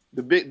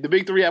 The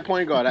big 3 at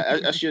point guard.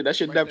 That's your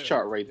depth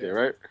chart right there,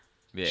 right?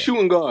 Yeah.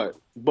 Shooting guard,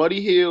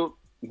 Buddy Hield,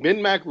 Ben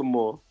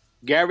McLemore,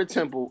 Garrett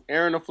Temple,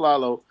 Aaron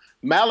Aflalo,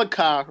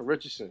 Malachi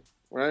Richardson,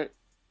 right?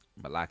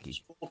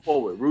 Malaki.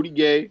 Forward, Rudy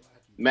Gay,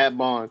 Matt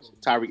Barnes,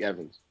 Tyreek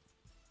Evans.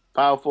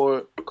 Power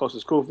forward,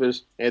 Kostas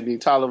Koufos, Anthony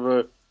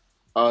Tolliver,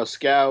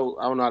 Scal,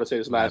 I don't know how to say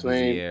his last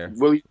name.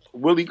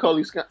 Willie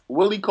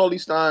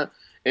Cauley-Stein,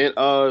 and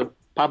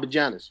Papa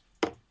Giannis.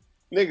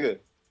 Nigga,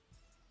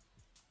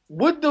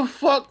 what the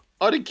fuck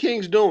are the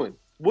Kings doing?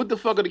 What the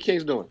fuck are the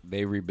Kings doing?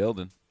 They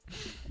rebuilding.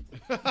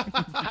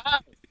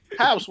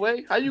 How,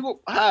 Sway? How you go?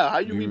 How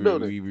you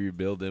rebuilding? We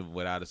rebuilding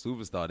without a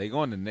superstar. They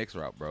going the Knicks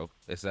route, bro.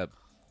 Except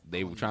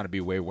they were trying to be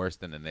way worse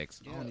than the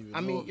Knicks. Yeah. I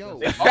mean, yo,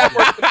 They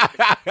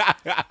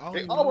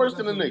are worse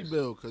than the Knicks.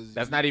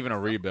 That's not even a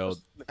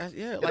rebuild.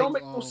 yeah, It don't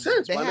make no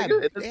sense, my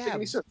nigga. It doesn't make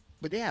any sense.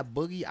 But they had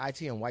Boogie,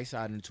 IT, and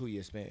Whiteside in a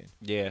 2-year span.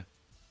 Yeah,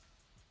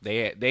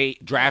 they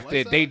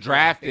drafted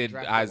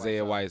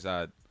Isaiah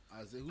Whiteside.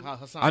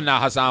 Hassan.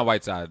 Not Hassan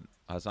Whiteside.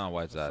 Hassan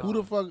Whiteside. Who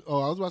the fuck?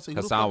 Oh, I was about to say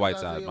Hassan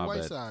Whiteside. Isaiah My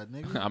Whiteside,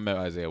 bad. nigga. I meant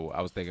Isaiah.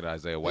 I was thinking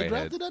Isaiah They Whitehead.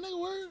 drafted that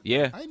nigga, word?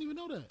 Yeah, I didn't even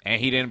know that. and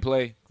he didn't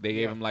play. They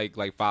gave him like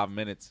 5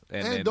 minutes,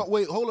 and then don't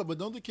wait, hold up, but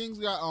don't the Kings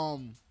got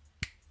boy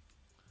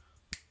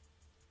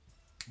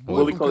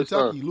Louis from Cauley-Stein.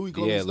 Kentucky, Louis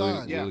yeah,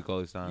 Cauley-Stein. Louis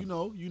Cauley-Stein. You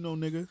know,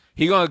 nigga.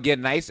 He gonna get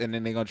nice, and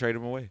then they gonna trade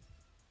him away.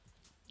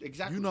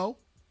 Exactly. You know,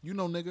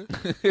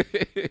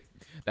 nigga.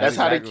 That's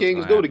how the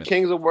Kings do. The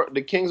Kings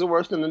are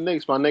worse than the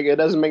Knicks, my nigga. It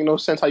doesn't make no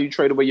sense how you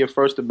trade away your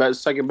first, the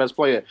best, second best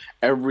player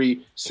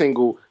every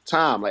single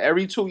time. Like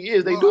every 2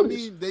 years they do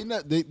this.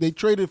 They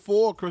traded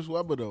for Chris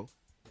Webber though.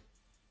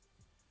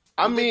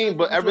 I mean,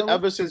 but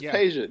ever since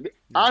Peja,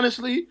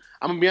 honestly,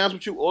 I'm gonna be honest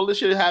with you. All this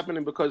shit is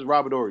happening because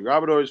Robert Horry.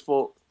 Robert Horry's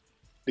fault.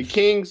 The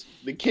Kings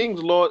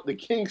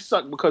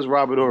suck because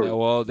Robert Horry. Yeah,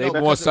 well, they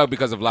more suck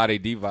because of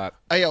Vlade Divac.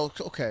 Hey, yo,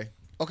 okay.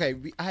 I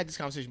had this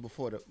conversation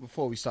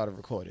before we started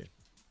recording.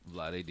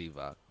 Vlade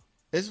Divac.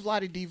 Is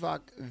Vlade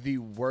Divac the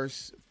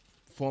worst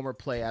former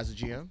player as a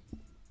GM?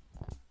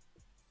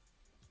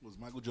 Was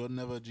Michael Jordan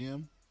never a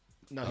GM?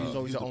 No, he was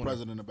always the the owner.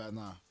 president of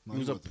no,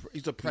 He's a the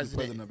president.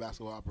 president of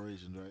basketball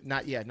operations, right?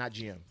 Not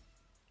GM.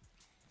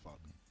 Fuck.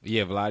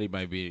 Yeah, Vlade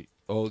might be.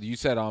 Oh, you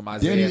said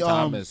Isaiah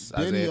Thomas.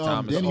 Danny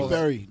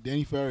Ferry.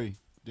 Danny Ferry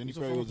He's a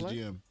was former the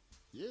player? GM.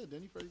 Yeah,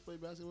 Danny Ferry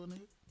played basketball,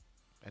 nigga.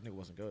 That nigga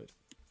wasn't good.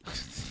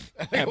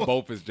 At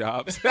both his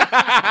jobs.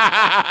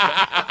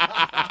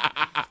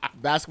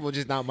 Basketball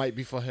just not might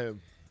be for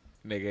him.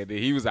 Nigga,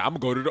 he was like, I'm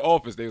going to go to the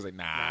office. They was like,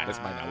 nah, this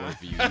might not work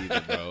for you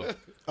either, bro.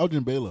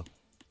 Elgin Baylor.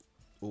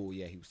 Oh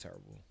yeah, he was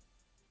terrible.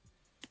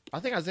 I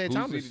think Isaiah Who's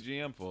Thomas. he the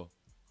GM for?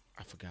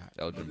 I forgot.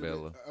 Elgin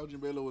Baylor. Elgin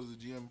Baylor was the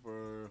GM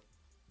for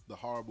the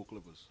horrible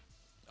Clippers.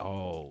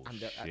 Oh,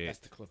 That's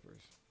shit. the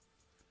Clippers.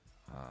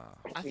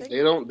 I think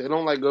they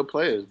don't like good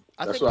players.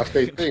 That's what I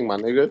think, my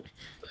nigga.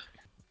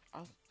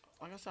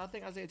 Like I said, I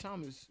think Isaiah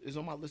Thomas is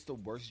on my list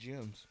of worst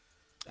GMs.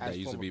 That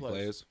used to be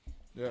players.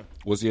 Yeah.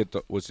 What's your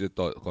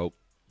thought, Cope?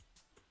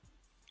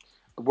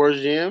 Worst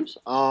GMs?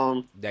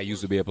 That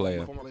used to be a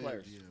player. Former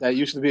players. That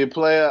used to be a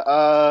player.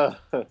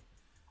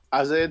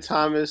 Isaiah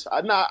Thomas.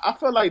 I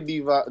feel like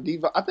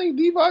Divac. I think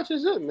Divac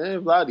is it,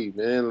 man. Vlade,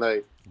 man.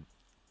 Like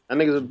that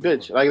nigga's a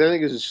bitch. Like that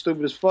nigga's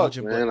stupid as fuck,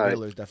 Elgin man.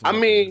 Baylor's Like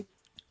definitely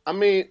I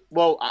mean,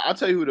 well, I'll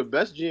tell you who the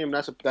best GM.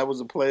 That was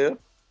a player.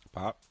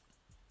 Pop.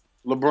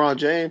 LeBron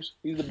James.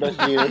 He's the best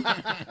GM.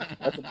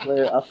 That's a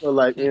player. I feel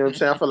like, you know what I'm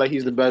saying? I feel like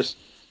he's the best.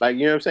 Like,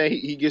 you know what I'm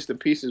saying? He gets the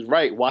pieces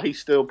right while he's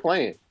still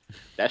playing.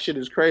 That shit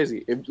is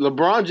crazy. If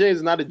LeBron James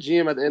is not a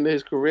GM at the end of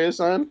his career,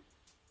 son,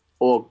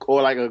 or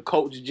like a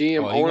coach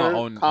GM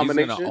owner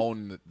combination, he's gonna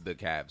own the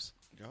Cavs.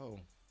 Yo.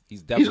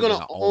 He's definitely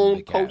gonna own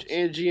the coach Cavs.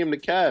 and GM the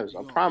Cavs.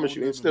 I promise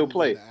you, and still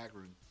play.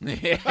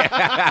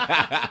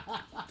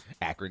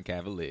 Akron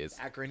Cavaliers.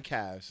 Akron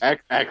Cavs.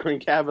 Akron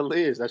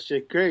Cavaliers. That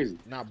shit crazy.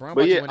 Nah, Brown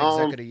But about yeah, to win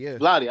exec of the year.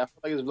 Vlade. I feel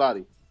like it's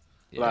Vlade.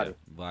 Yeah,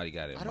 Vlade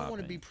got it. I don't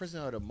want to be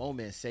prisoner of the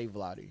moment and say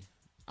Vlade.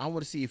 I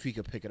want to see if he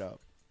could pick it up.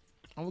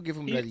 I'm gonna give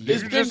him another year.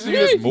 Did you just see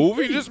this move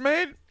he just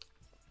made?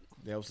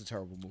 That was a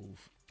terrible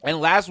move. And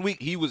last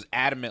week he was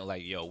adamant,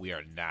 like, "Yo, we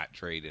are not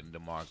trading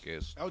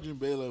DeMarcus." Elgin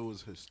Baylor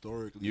was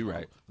historically. You're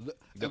right. The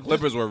Just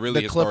Clippers were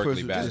really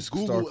historically were bad. Just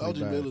Google historically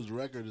Elgin bad. Baylor's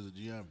record as a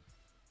GM.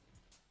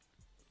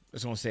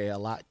 It's gonna say a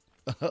lot,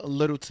 a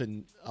little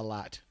to a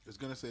lot. It's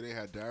gonna say they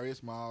had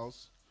Darius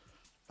Miles,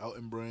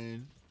 Elton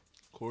Brand,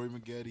 Corey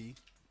Maggette,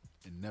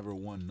 and never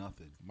won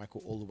nothing.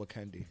 Michael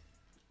Oluwakendi.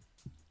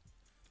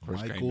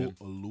 Chris Michael Kaman.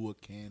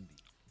 Oluwakendi.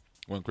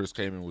 When Chris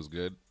Kaman was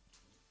good,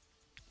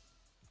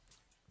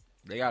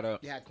 they got a.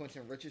 Yeah,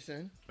 Quentin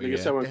Richardson. Nigga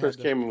said when They Chris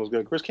had the- Kaman was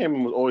good. Chris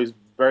Kaman was always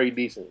very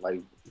decent.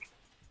 Like,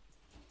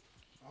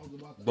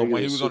 But when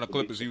he was was on the super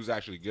Clippers, decent. he was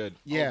actually good. I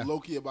Yeah, was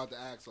low-key about to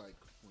ask, like,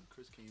 when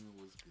Chris Kaman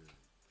was good.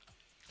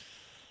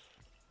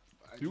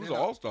 He was an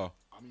all-star.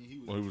 I mean, he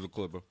was. Well, he was a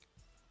Clipper.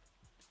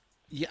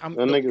 yeah. That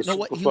nigga's You know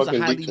what? super He was a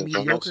fucking highly decent,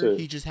 man. mediocre. That's it.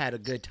 He just had a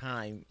good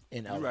time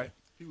in LA. You're right.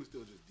 He was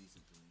still just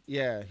decent to me.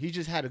 Yeah, he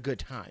just had a good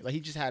time. Like he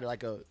just had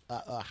like a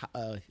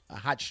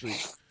hot streak.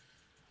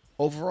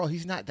 Overall,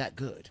 he's not that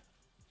good.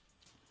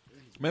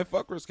 Man,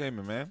 fuck Chris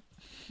Kaman, man.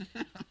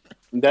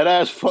 that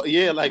ass,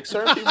 yeah. Like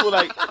certain people,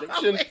 like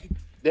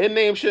their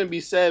name shouldn't be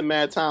said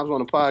mad times on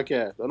the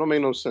podcast. That don't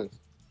make no sense.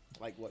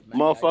 Like what?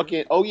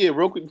 Motherfucking. Oh yeah,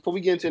 real quick before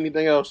we get into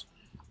anything else,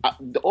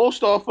 the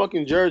All-Star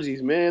fucking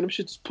jerseys, man, them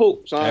shit's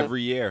poop, son.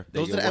 Every year, they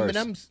Those are get the worse.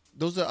 M&Ms.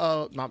 Those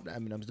are not the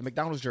M&Ms. The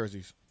McDonald's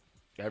jerseys.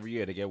 Every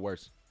year, they get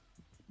worse.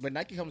 But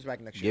Nike comes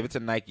back next year. Give it to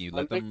Nike.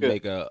 Let them nigga.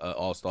 make a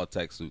all-star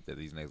tech suit that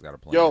these niggas got to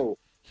play. Yo,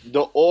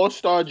 The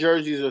All-Star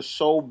jerseys are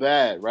so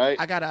bad, right?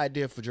 I got an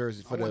idea for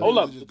jerseys. Hold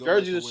up, the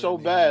jerseys are so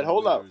bad.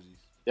 Hold up.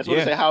 That's what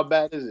I say. How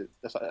bad is it?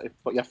 That's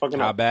y'all fucking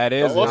How up. bad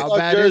is it? All-Star How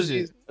bad jerseys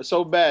is it? are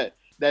so bad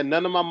that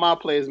none of my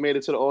players made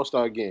it to the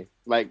All-Star game.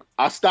 Like,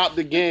 I stopped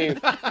the game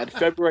at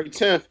February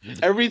 10th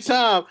every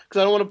time because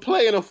I don't want to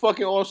play in a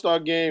fucking All-Star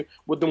game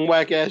with them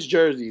whack-ass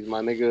jerseys,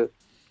 my nigga.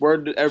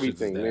 Word to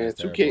everything, man.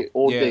 2K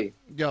all day.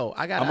 Yo,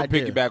 I got I'm an going to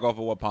idea. piggyback off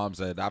of what Palm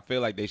said. I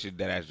feel like they should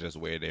deadass just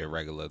wear their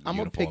regular I'm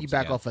going to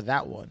piggyback off of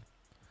that one.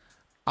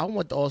 I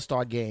want the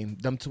All-Star game,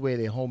 them to wear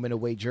their home and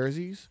away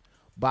jerseys,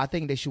 but I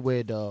think they should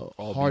wear the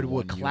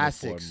Hardwood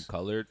Classics.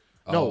 Colored?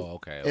 No,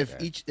 okay. If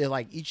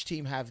each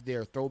team have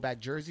their throwback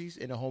jerseys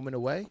in the home and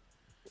away,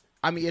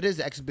 I mean, it is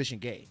an exhibition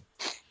game.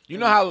 You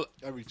know how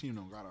every team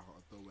don't got a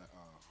throwback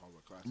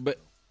Hardwood Classic. But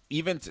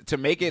even to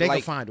make it they like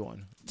could find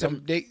one.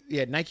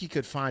 Nike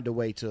could find a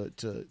way to.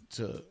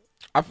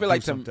 I feel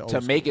like something to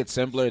old make school. it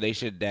simpler, they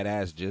should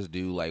deadass just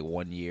do like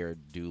 1 year,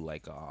 do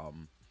like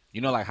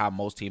you know, like how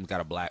most teams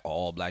got a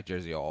all black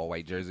jersey or all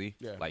white jersey.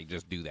 Yeah. Like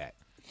just do that,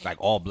 like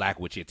all black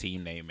with your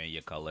team name and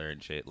your color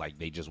and shit. Like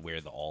they just wear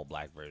the all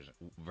black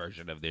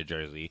version of their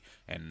jersey,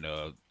 and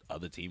the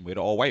other team wear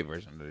the all white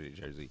version of their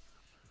jersey.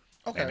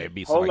 Okay. And it'd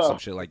be Hold like up. some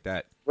shit like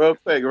that. Real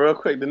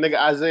quick. The nigga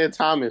Isaiah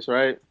Thomas,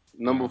 right?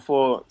 Number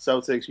 4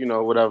 Celtics,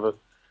 whatever.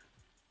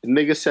 The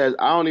nigga says,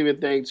 I don't even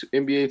think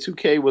NBA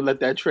 2K would let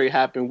that trade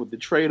happen with the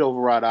trade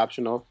override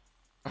option off.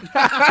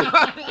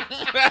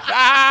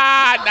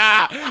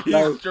 Nah,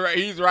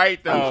 he's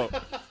right though.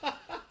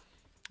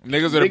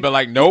 Niggas would have been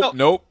like, nope.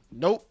 He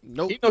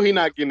know he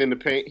not getting in the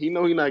paint. He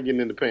know he not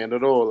getting in the paint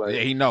at all. Like,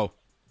 Yeah, he know.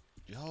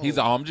 Yo, He's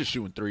like, I'm just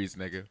shooting threes,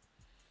 nigga.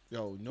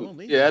 no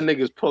league. yeah, that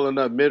nigga's pulling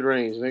up mid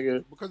range,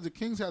 nigga. Because the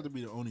Kings had to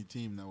be the only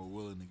team that were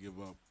willing to give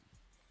up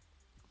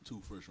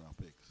 2 first-round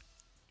picks.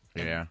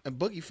 Yeah. And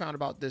Boogie found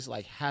about this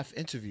like halfway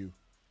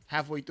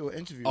through an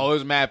interview. Oh, it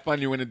was mad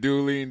funny when the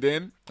dude leaned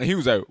in, and he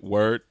was like,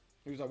 "Word,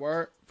 he was like,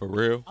 "Word." for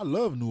real." I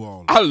love New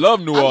Orleans. I love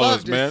New love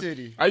Orleans, this man.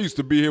 city. I used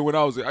to be here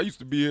I used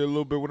to be here a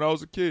little bit when I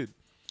was a kid.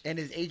 And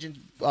his agent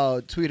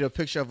tweeted a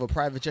picture of a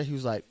private jet. He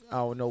was like, "I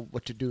don't know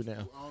what to do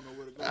now. I don't know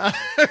where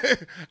to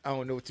go. I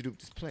don't know what to do with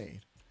this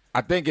plane."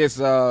 I think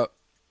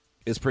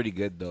it's pretty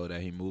good though that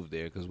he moved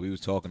there because we was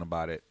talking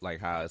about it, like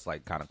how it's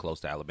like kind of close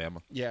to Alabama.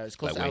 Yeah, it's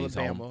close Like to where he's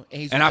Alabama, home.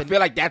 and And I feel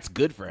like that's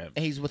good for him.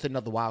 and he's with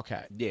another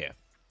Wildcat.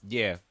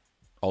 Yeah.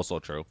 Also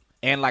true.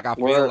 And like I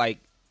feel Word. like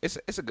it's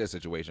a good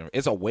situation.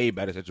 It's a way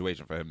better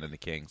situation for him than the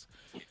Kings.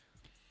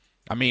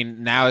 I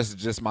mean, now it's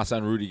just my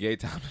son Rudy Gay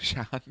time to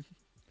shine.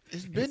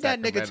 It's been that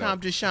nigga Sacramento. time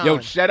to shine. Yo,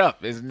 shut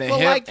up. Isn't it For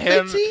him, like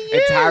 15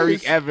 and Tyreek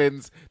years.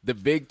 Evans, the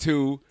big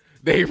two,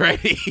 they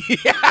ready.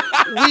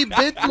 We've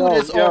been through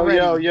this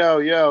already.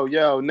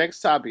 Yo. Next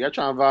topic. I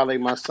trying to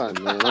violate my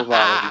son, man. Don't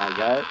violate my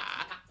guy.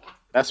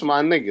 That's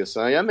my nigga,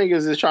 son. Y'all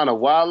niggas is trying to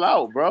wild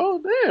out,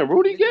 bro. Damn,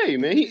 Rudy Gay,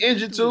 man. He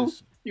injured too.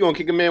 You gonna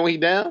kick a man when he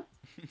down?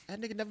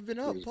 That nigga never been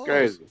up. It's Pause.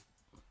 crazy.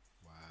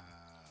 Wow.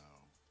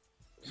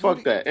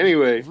 Fuck that.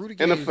 Anyway, Rudy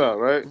Gay NFL,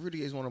 right? Rudy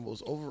Gay is one of the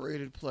most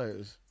overrated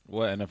players.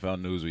 What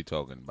NFL news we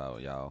talking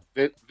about, y'all?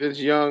 Vince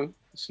Young,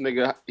 this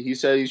nigga, he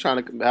said he's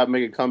trying to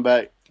make a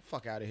comeback.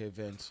 Fuck out of here,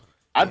 Vince.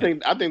 I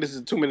think this is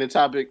a 2-minute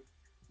topic.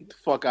 Get the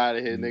fuck out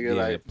of here, nigga.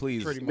 Yeah, Like,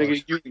 please. Pretty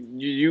much. nigga,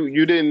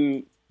 you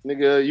didn't,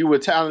 nigga. You were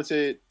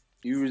talented.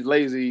 You was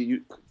lazy.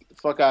 You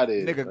fuck out of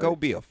here, Nigga, go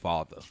be a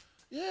father.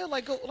 Yeah,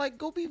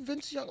 go be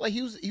Vince Young. Like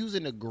he was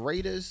in the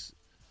greatest,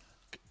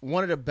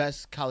 one of the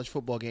best college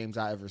football games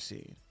I ever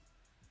seen.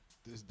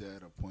 This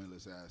dead a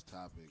pointless ass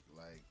topic.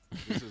 Like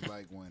this is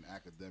like when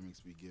academics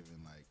be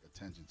giving like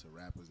attention to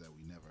rappers that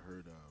we never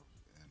heard of,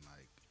 and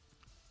like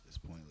it's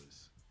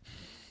pointless.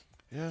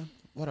 Yeah.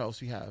 What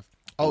else we have?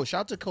 Oh,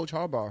 shout out to Coach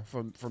Harbaugh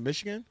from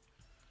Michigan.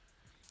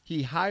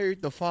 He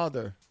hired the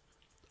father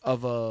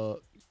of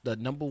the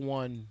number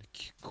 1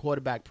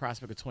 quarterback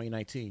prospect of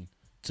 2019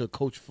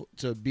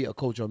 to be a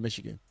coach on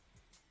Michigan.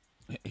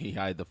 He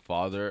hired the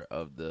father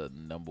of the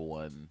number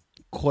 1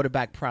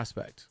 Quarterback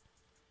prospect.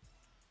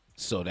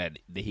 so that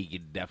he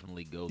could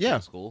definitely go Yeah.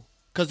 to school.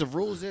 Because the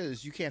rules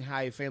is you can't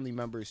hire family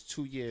members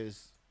 2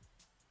 years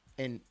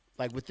and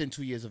like within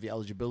 2 years of your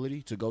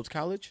eligibility to go to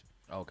college.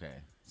 Okay.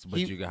 But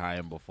you can hire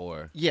him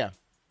before. Yeah.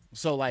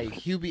 So like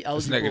he'll be This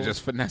eligible. nigga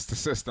just finessed the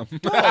system.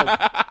 No,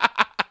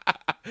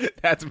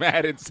 That's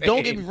mad insane.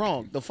 don't get me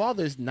wrong. The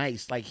father is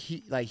nice.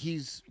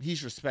 He's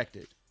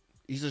respected.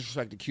 He's a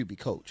respected QB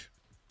coach.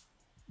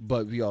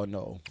 But we all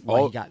know why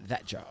Oh. he got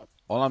that job.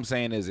 All I'm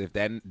saying is if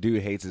that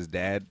dude hates his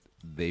dad,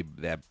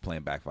 that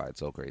plan backfired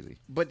so crazy.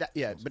 But that's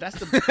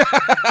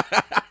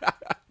the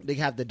they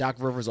have the Doc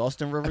Rivers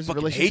Austin Rivers I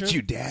fucking relationship. hate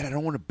you, Dad. I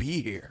don't want to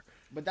be here.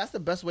 But that's the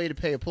best way to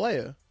pay a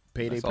player.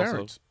 Pay their That's also-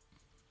 parents.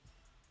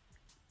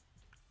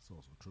 It's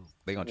also true.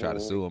 They gonna try to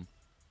sue him.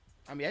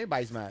 I mean,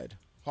 everybody's mad.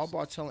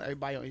 Harbaugh telling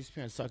everybody on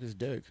ESPN to suck his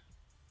dick.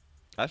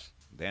 That's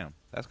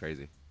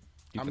crazy.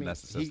 He I mean,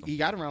 finessed the system. he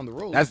got around the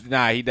rules.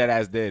 He dead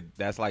ass did.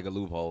 That's like a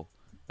loophole.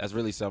 That's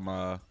really some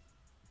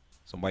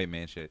white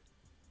man shit.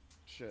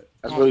 shit.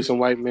 That's really some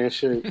white man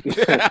shit.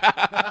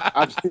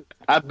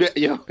 I bet,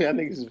 yo, y'all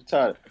niggas is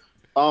retarded.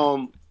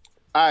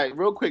 All right,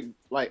 real quick.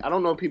 Like, I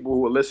don't know if people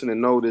who are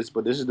listening know this,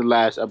 but this is the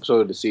last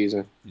episode of the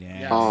season.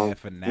 Yeah.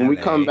 When we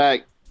come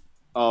back,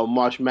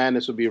 March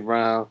Madness will be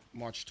around.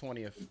 March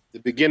 20th. The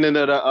beginning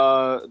of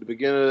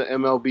the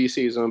MLB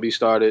season will be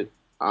started.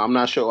 I'm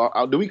not sure.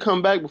 Do we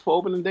come back before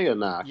opening day or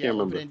not? I can't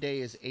remember. Opening day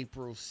is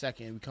April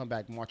 2nd. We come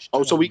back March 20th.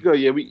 Oh, so we good.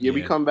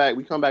 We come back.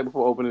 We come back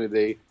before opening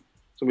day.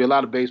 So be a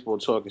lot of baseball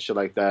talk and shit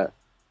like that.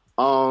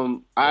 I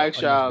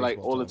ask y'all like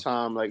all the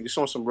time, like just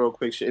on some real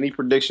quick shit. Any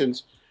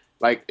predictions?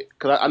 Like,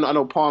 cause I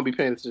know Paul be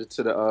paying attention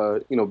to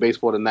the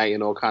baseball tonight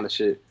and all kind of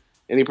shit.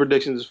 Any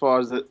predictions as far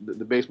as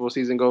the baseball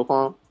season go,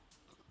 Paul?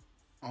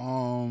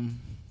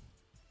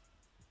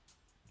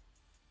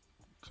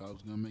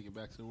 Cubs gonna make it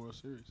back to the World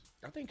Series.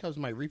 I think Cubs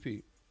might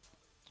repeat.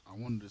 I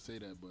wanted to say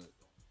that, but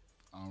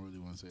I don't really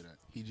want to say that.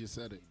 He just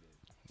said it.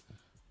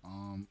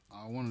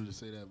 I wanted to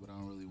say that, but I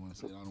don't really want to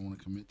say it. I don't want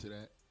to commit to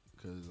that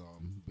because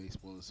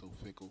baseball is so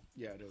fickle.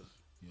 Yeah, it is.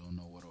 You don't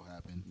know what'll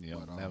happen. You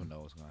never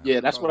know what's gonna happen.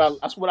 Yeah, that's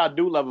what I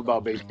do love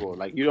about baseball.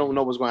 Like, you don't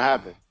know what's gonna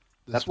happen.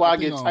 That's why I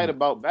get tight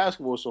about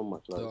basketball so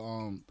much. Like.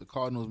 The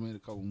Cardinals made a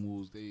couple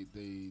moves. They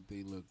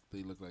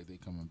look like they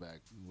coming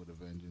back with a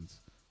vengeance.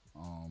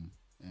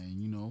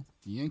 And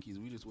the Yankees,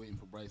 we just waiting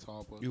for Bryce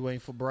Harper. You waiting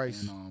for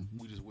Bryce? And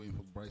we just waiting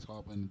for Bryce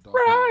Harper and the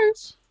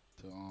Bryce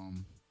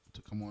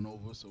to come on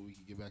over so we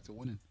can get back to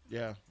winning.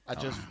 Yeah, I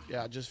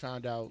just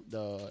found out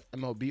the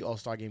MLB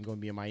All-Star game going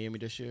to be in Miami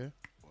this year.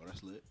 Oh,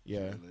 that's lit.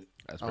 Yeah,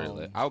 that's pretty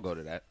lit. I'll go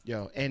to that.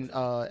 Yo, and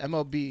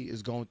MLB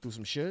is going through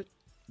some shit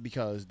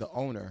because the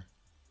owner.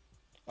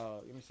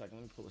 Give me a second.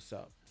 Let me pull this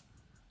up.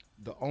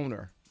 The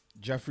owner,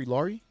 Jeffrey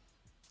Lurie,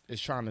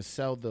 is trying to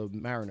sell the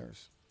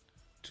Mariners.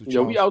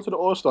 We out to the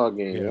All-Star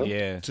game.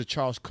 Yeah. To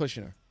Charles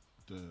Kushner.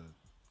 The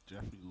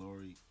Jeffrey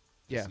Lurie.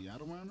 Yeah.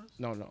 Seattle Mariners?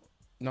 No.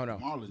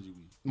 Marlins, you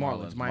mean?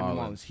 Miami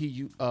Marlins. He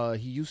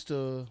used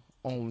to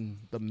own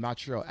the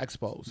Montreal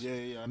Expos.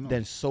 Yeah, I know.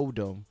 Then sold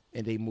them,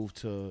 and they moved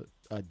to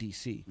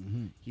D.C.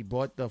 Mm-hmm. He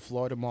bought the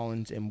Florida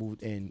Marlins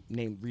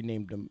and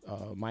renamed them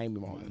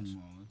Miami Marlins.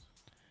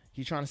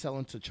 He's trying to sell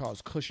them to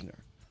Charles Kushner.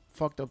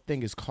 Fucked up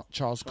thing is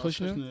Charles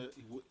Kushner,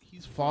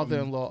 he's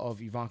father-in-law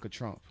of Ivanka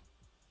Trump.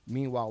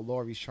 Meanwhile,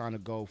 Laurie's trying to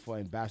go for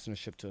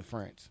ambassadorship to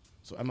France.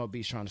 So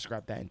MLB's trying to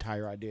scrap that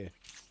entire idea.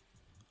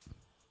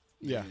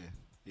 Yeah.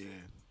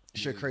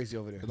 Shit crazy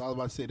over there. Because I was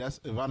about to say, that's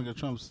Ivanka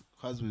Trump's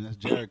husband. That's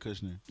Jared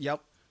Kushner.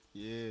 Yep.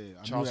 Yeah.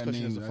 Charles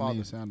Kushner's the father.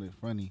 Name sounded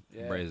funny.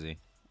 Yeah. Crazy.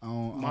 I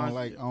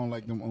don't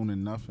like them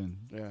owning nothing.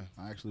 Yeah.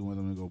 I actually want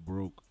them to go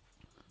broke.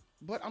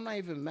 But I'm not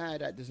even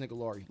mad at this nigga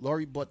Laurie.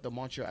 Laurie bought the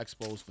Montreal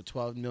Expos for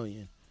 $12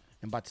 million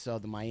and about to sell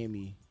the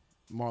Miami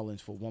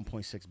Marlins for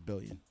 $1.6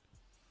 billion.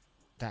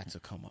 That's a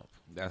come up.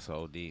 That's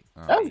OD. It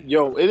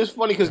is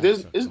funny because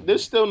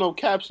there's still no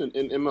caps in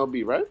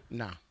MLB, right?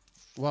 Nah.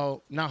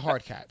 Well, not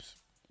hard caps.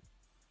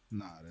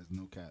 Nah, there's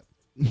no cap.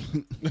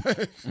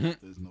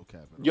 There's no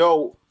cap at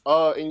all.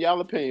 Yo, in y'all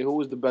opinion, who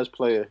is the best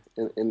player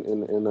in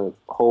the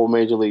whole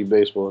Major League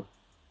Baseball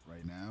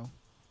right now?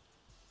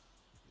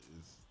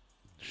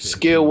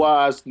 Skill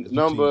wise,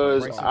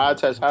 numbers, eye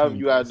test, however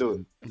you gotta do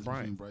it.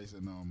 Between Bryce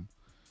and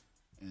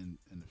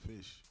the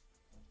Fish.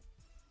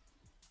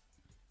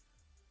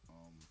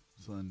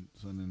 Son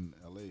in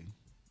L.A.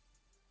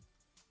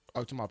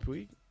 Oh, to my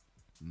Puig?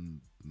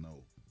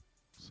 No,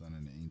 son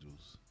in the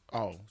Angels.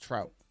 Oh,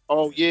 Trout.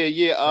 Oh yeah.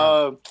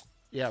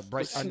 Yeah,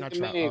 Bryce. Not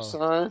Trout. Name,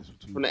 son,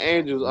 from the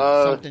Angels.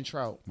 Something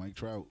Trout. Mike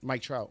Trout.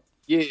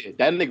 Yeah,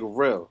 that nigga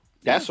real.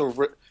 That's a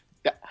real.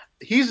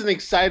 He's an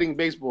exciting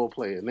baseball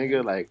player,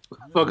 nigga. Like, what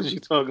the fuck is you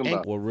talking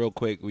about? Well, real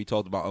quick, we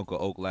talked about Uncle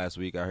Oak last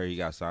week. I heard he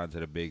got signed to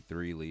the Big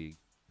 3 league,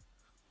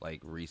 like,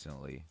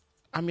 recently.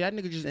 I mean, that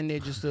nigga just in there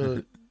just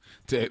to...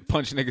 to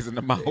punch niggas in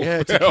the mouth.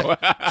 Yeah,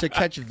 to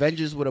catch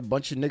vengeance with a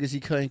bunch of niggas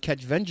he couldn't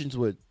catch vengeance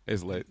with.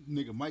 It's lit.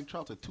 Nigga, Mike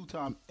Trout's a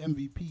 2-time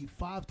MVP,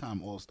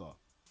 5-time All-Star.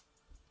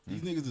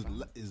 These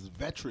niggas is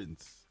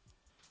veterans.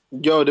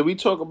 Yo, did we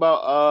talk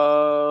about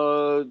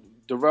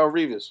Darrelle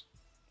Revis?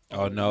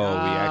 Oh no, we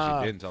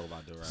actually didn't talk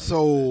about Darrelle.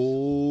 So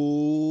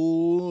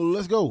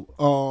let's go.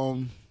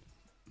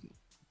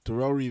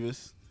 Darrelle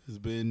Revis has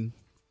been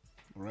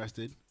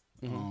arrested.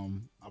 Mm-hmm.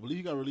 I believe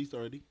he got released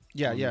already.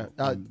 Yeah.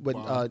 With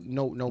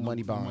no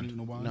money bond.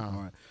 No bond. No.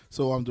 All right.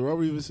 So Darrelle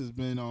Revis has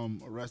been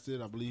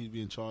arrested. I believe he's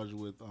being charged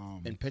with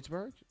in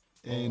Pittsburgh.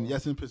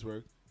 Yes, in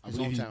Pittsburgh. His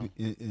hometown.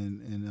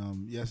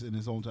 Yes, in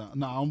his hometown.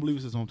 No, I don't believe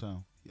it's his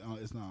hometown.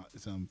 It's not.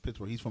 It's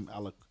Pittsburgh. He's from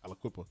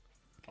Aliquippa.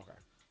 Okay.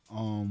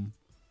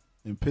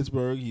 In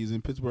Pittsburgh, he's in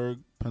Pittsburgh,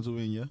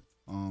 Pennsylvania.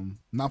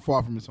 Not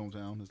far from his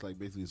hometown. It's like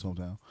basically his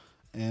hometown.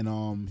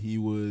 And he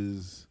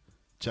was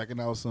checking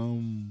out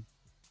some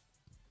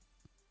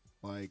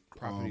like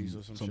properties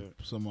or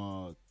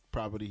some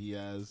property he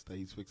has that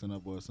he's fixing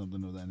up or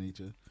something of that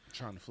nature.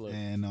 Trying to flip.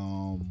 And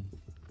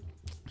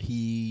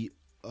he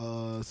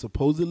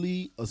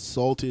supposedly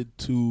assaulted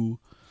two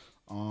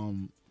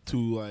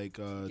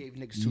gave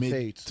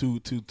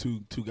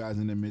niggas two guys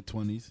in their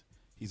mid-20s.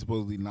 He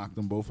supposedly knocked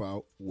them both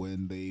out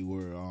when they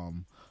were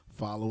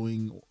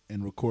following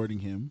and recording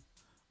him.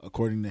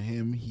 According to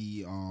him,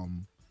 he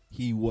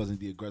he wasn't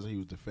the aggressor. He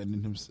was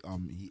defending him.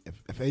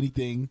 If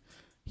anything,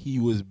 he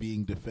was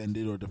being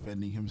defended or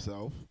defending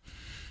himself.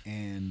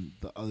 And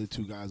the other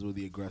two guys were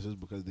the aggressors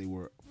because they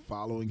were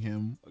following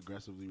him,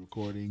 aggressively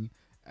recording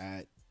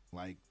at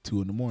like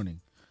 2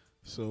 a.m.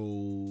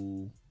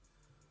 So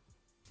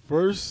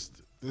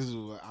first, this is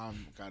what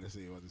I'm gotta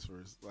say about this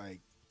first. Like,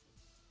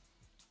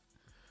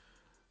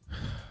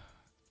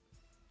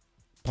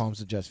 Palms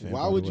to Jets fan.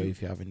 why would you?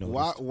 If you haven't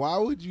noticed, Why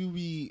would you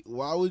be?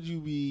 Why would you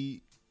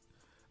be?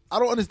 I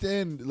don't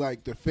understand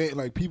like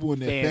like people in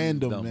their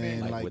fandom,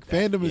 man. Like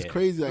fandom is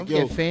crazy. Like,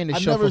 yo, fan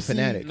is short for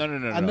fanatic. No.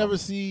 I never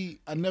see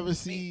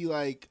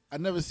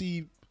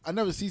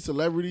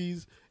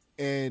celebrities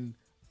and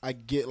I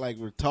get like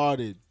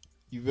retarded.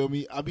 You feel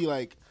me? I be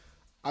like,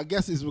 I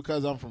guess it's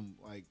because I'm from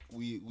like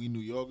we New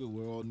Yorkers.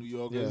 We're all New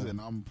Yorkers, and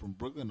I'm from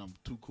Brooklyn. I'm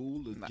too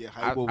cool to get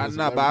hype over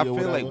celebrity but I or feel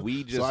whatever. like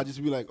we just. So I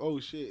just be like,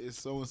 oh shit,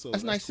 it's so and so.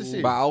 That's nice cool. to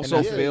see. But I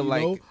also feel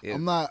like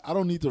I'm not. I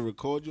don't need to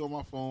record you on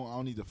my phone. I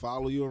don't need to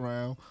follow you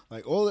around.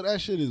 Like all of that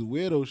shit is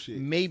weirdo shit.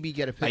 maybe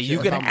get a picture. Like, you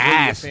if can I'm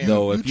ask really a fan.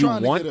 though You if you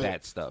trying to want get a-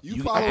 that stuff. you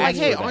You follow can like, ask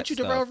hey, for aren't that you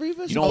Darrell stuff.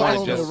 Revis? You don't want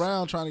follow to me just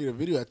around trying to get a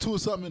video at 2 or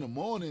something in the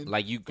morning.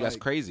 like you. That's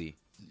Like, crazy.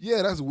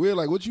 Yeah, that's weird.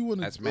 Like, what you want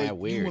to? That's mad You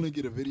weird. want to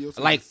get a video?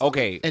 Like,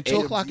 okay, And 2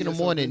 o'clock in the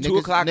morning, 2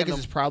 o'clock in niggas the-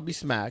 is probably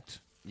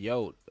smacked.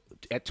 Yo,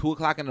 at 2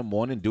 o'clock in the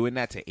morning, doing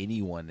that to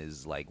anyone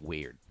is like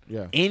weird.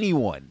 Yeah.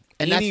 Anyone.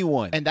 And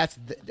that's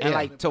And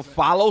like to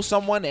follow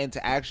someone and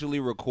to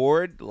actually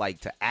record, like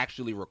to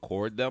actually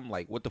record them,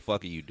 like what the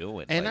fuck are you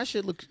doing? and like, that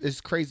shit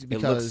is crazy it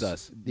because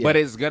looks sus. yeah. But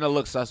it's gonna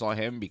look sus on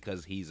him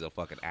because he's a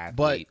fucking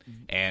athlete. But-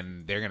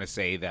 and they're gonna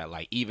say that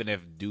like even if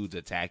dudes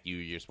attack you,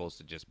 you're supposed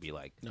to just be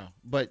like, no.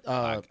 But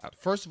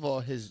first of all,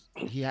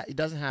 he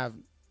doesn't have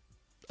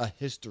a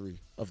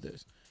history of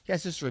this. He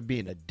has history of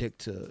being a dick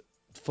to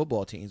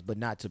football teams, but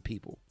not to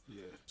people.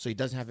 Yeah. So he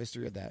doesn't have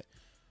history of that.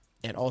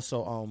 And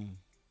also,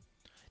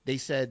 they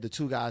said the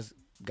two guys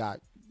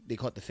they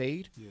caught the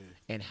fade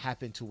and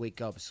happened to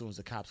wake up as soon as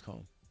the cops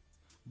come.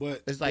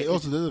 But It's like-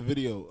 also there's a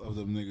video of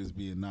them niggas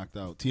being knocked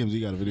out. TMZ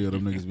got a video of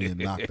them niggas being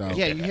knocked out.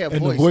 Yeah, you hear a and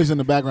voice. the voice in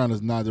the background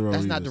is not Darrell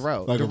That's Revis. not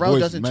Darrell. Like a Darrell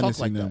voice doesn't talk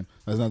menacing like them.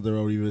 that. That's not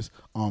Darrell Revis.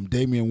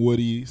 Damian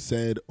Woody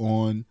said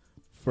on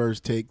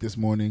First Take this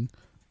morning,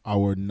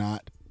 our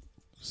not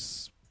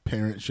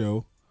parent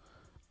show.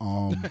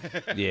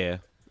 yeah,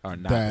 or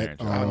not That,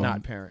 parent. I'm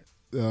not parent.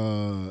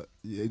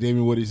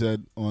 Damian Woody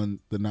said on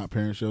the Not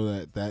Parent show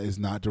that is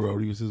not Darrell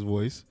Revis'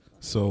 voice.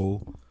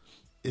 So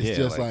it's Yeah,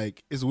 just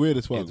like it's weird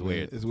as fuck. it's man.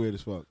 weird. It's weird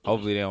as fuck.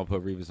 Hopefully they don't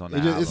put Revis on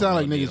that. It sounds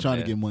like niggas trying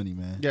to get money,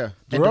 man. Yeah.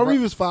 Darrell And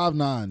Revis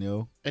 5'9",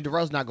 yo. And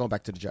Darrell's not going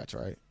back to the Jets,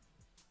 right?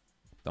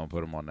 Don't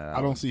put him on that.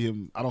 I don't see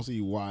him. I don't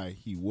see why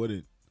he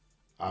wouldn't.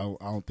 I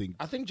don't think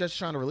I think Jets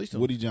trying to release him.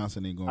 Woody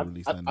Johnson ain't gonna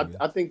release that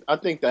nigga. I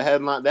think the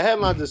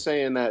headlines are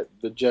saying that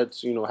the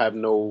Jets, have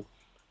no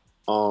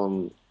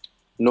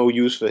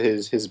use for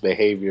his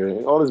behavior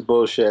and all this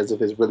bullshit as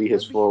if it's really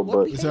his fault.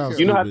 But It sounds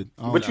you know how,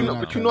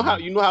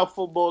 stupid. you know how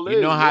football is.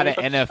 You know how the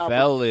man.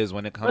 NFL is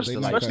when it comes to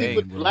like especially things.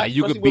 with black- Like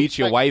you could especially beat with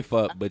your black- wife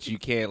up, but you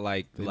can't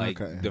like They not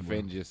cutting him,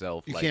 defend bro.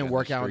 yourself. You like, can't in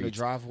work the out in the streets.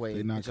 driveway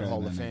They not into cutting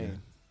Hall that of nigga.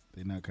 Fame.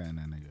 They not cutting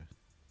that nigga.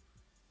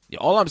 Yeah,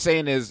 all I'm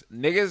saying is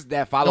niggas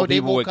that follow No, they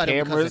people won't with cut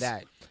him because of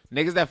cameras, that.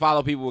 niggas that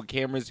follow people with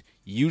cameras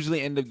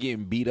usually end up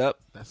getting beat up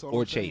That's all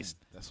or I'm saying. chased.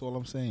 That's all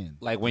I'm saying.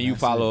 Like when And you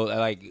that's follow, it.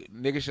 like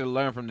niggas should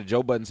learn from the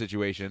Joe Budden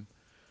situation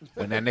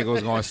when that nigga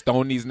was going to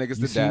stone these niggas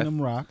You to seen death. them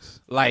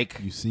rocks. Like,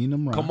 You seen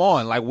them rocks. come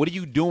on, like what are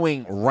you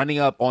doing running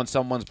up on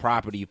someone's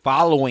property,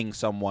 following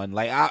someone?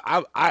 Like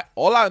I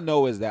all I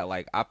know is that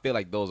like I feel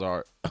like those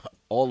are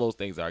all those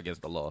things are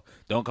against the law.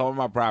 Don't come on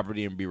my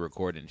property and be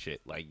recording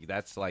shit. Like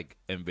that's like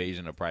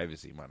invasion of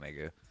privacy, my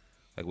nigga.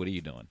 Like what are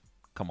you doing?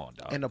 Come on,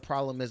 dog. And the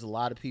problem is a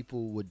lot of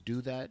people would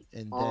do that,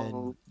 and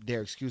then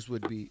their excuse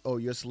would be, "Oh,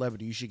 you're a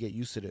celebrity. You should get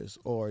used to this,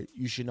 or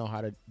you should know how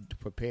to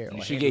prepare." You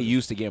or should handle get it."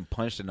 used to getting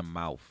punched in the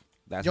mouth.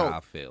 That's Yo, how I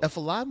feel. If a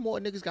lot more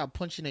niggas got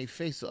punched in their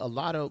face, a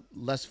lot of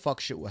less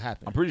fuck shit would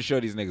happen. I'm pretty sure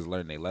these niggas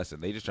learned their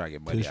lesson. They just trying to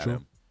get money It's out true. of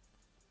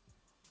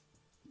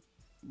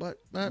them.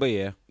 But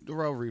yeah,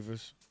 Darrell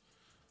Revis,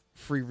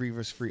 free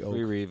Revis, free Oak.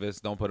 free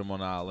Revis. Don't put him on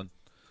the island.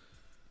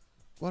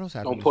 What else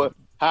happened?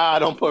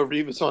 Don't put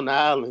Revis on the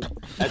island.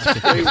 That's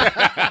crazy.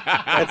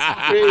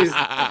 That's crazy.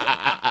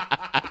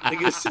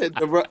 Nigga said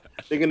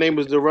nigga name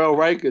was Darrell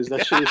Rikers.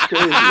 That shit is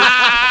crazy.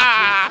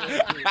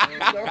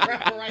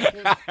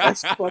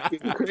 That's fucking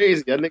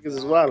crazy. That niggas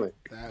is wilding.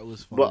 That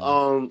was fun. But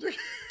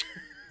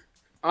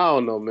I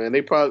don't know, man.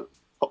 They probably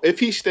if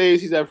he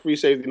stays, he's at free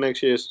safety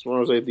next year.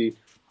 Tomorrow safety.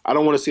 I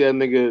don't want to see that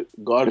nigga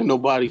guarding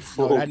nobody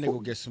full. No, that nigga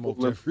will get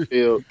smoked every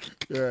field.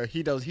 Yeah,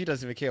 he doesn't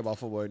even care about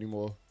football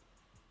anymore.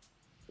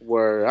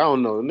 Where I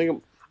don't know,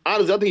 nigga.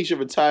 Honestly, I think he should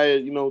retire.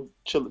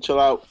 Chill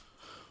out.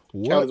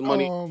 what, his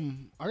money.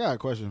 I got a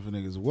question for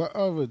niggas. What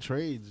other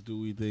trades do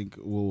we think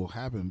will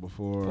happen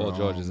before Paul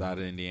George is out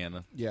of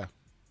Indiana. Yeah,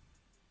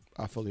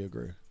 I fully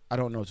agree. I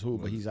don't know who,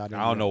 but he's out.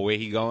 I don't know where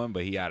he going,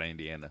 but he out of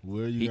Indiana.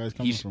 Where are you guys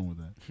coming from with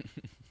that?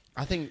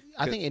 I think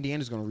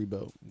Indiana's going to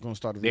rebuild. Going to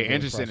start. They're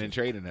interested in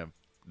trading him.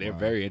 They're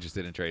very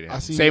interested in trading him.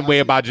 Same way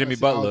about Jimmy I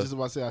Butler. was just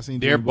about to say, I seen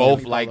They're Jimmy both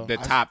Butler. like the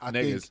top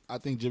niggas. I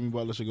think Jimmy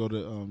Butler should go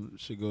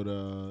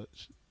to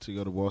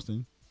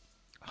Boston.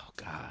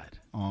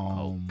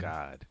 Oh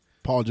God.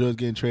 Paul George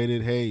getting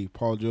traded. Hey,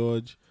 Paul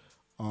George.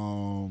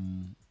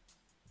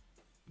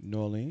 New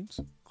Orleans.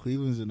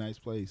 Cleveland's a nice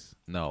place.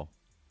 No.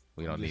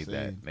 We don't need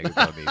saying. that. Niggas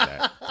don't need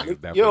that. Niggas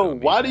definitely Yo, don't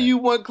need why that. do you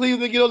want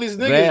Cleveland to get all these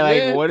niggas, Man, like,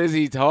 man? what is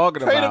he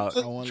talking Trade about?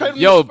 him to- trade him to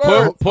Yo,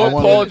 Spurs. put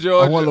Paul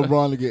George. I want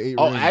LeBron to get 8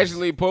 rings.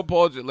 Actually, put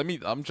Paul George.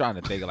 I'm trying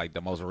to think of like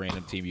the most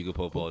random team you could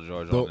put Paul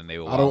George on, and they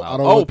will. I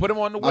don't Put him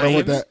on the I don't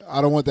want Wizards. that.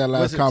 I don't want that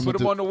last comment.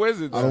 Put him on the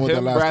Wizards. I don't want that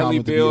Him, last Bradley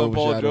comment to be Beal, and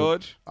Paul overshadowed.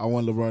 George. I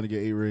want LeBron to get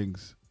 8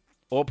 rings.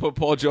 Or put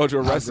Paul George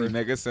with Rusty,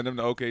 agree. nigga. Send him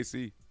to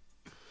OKC.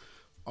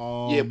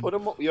 Yeah, put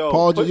him on. Yo,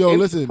 Paul,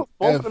 listen. Put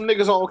both of them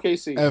niggas on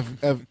OKC.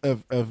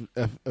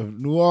 If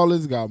New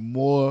Orleans got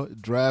more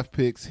draft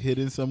picks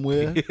hidden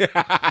somewhere, Get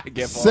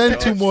Paul send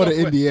George. 2 more to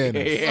Indiana.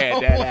 Yeah,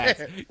 that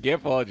ass.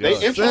 Get Paul George.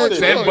 They imported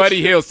Send George.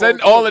 Buddy Hill. Send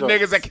Paul all the George.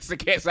 niggas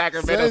that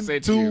Sacramento Send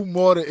sent 2 you.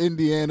 more to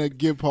Indiana.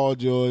 Get Paul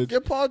George.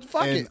 Get Paul.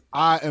 Fuck and it.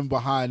 I am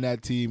behind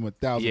that team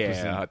 1,000%.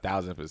 Yeah,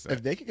 1,000%.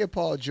 If they could get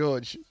Paul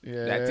George,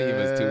 That team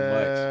is too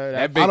much. That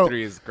I big don't-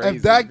 three is crazy.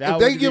 If they would can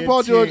be get a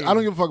Paul George, team. I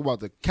don't give a fuck about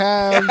the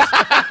Cavs.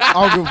 I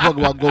don't give a fuck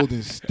about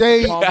Golden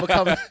State. Paul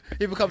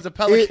he becomes a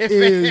Pelican It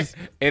fan. is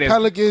It is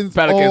Pelicans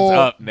Pelicans all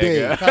up,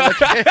 day.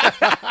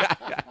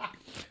 nigga.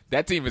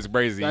 That team is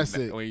crazy That's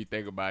it. when you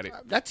think about it.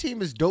 That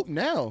team is dope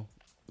now.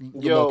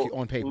 Yo,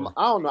 on paper.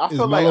 I don't know. I Is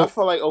feel Melo-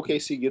 like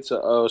OKC gets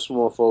a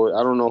small forward.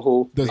 I don't know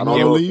who. Does I don't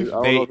Melo know leave? I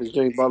don't know if it's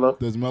Jimmy Butler.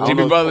 Does I Melo don't Jimmy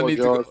know if Butler Paul needs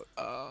to George. go.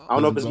 I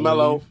don't know if Does it's Melo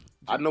Melo. leave?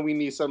 I know we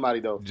need somebody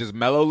though. Just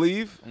Melo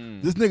leave?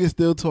 This nigga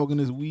still talking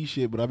this weed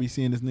shit, but I be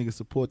seeing this nigga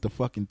support the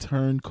fucking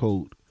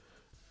turncoat.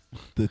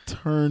 The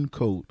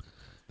turncoat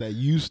that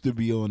used to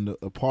be on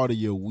a part of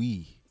your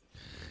Wii.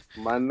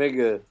 My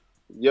nigga.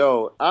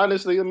 Yo,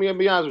 honestly, let me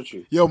be honest with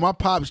you. Yo, my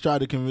pops tried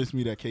to convince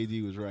me that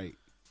KD was right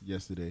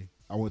yesterday.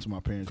 I went to my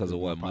parents. Because of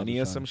what, money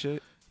or some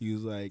shit? He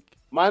was like,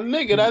 My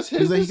nigga, that's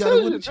his He's like, he gotta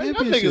win the decision.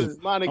 Y'all championship. niggas is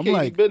minding I'm KD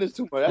like- business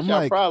too much. That's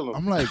your problem.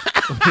 I'm like,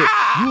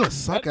 you a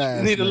suck ass.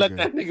 You need to let nigga.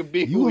 that nigga be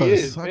You who he a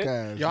is, suck man.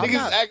 ass. Y'all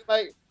nigga.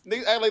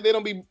 Niggas act like they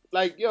don't be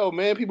like, yo,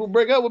 man. People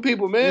break up with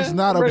people, man. It's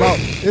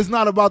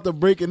not about the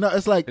breaking up.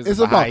 It's like It's it's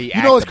about how about he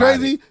you know what's act about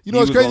crazy? it. You know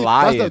He what's was crazy?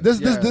 lying. This is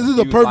He a was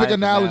perfect lying for that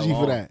analogy for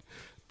long. that.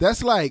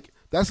 That's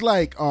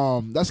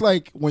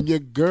like when your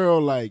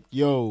girl like,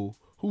 yo,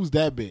 who's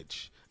that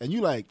bitch? And you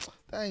like,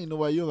 that ain't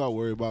nobody, you don't gotta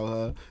worry about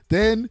her.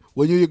 Then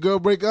when you and your girl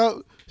break up,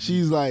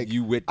 she's like,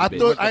 You with the I bitch.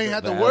 thought I ain't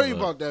have to Forever. worry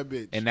about that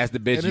bitch. And that's the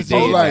bitch And you it's all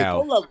dating like-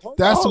 now. Hold up.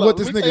 That's hold what up.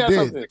 this Let me nigga tell y'all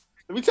did. something.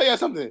 Let me tell you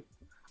something.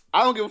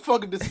 I don't give a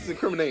fuck if this is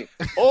incriminating.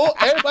 Or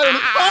everybody on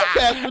this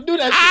podcast will do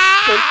that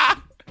shit.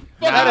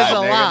 That is a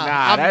nigga, lie.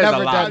 nah, I've that is a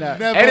never lie. done that.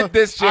 Never- Edit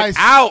this shit I-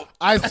 out.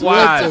 I swear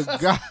Why? to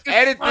God.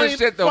 Edit this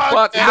shit the fuck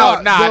fuck that.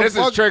 out. Nah, No, this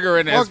fuck- is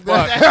triggering as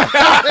fuck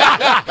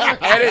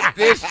fuck. Edit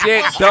this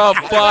shit the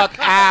fuck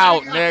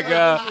out,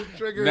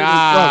 nigga.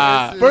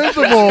 Nah.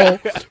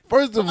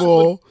 First of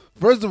all,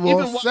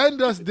 Even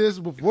send us this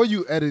before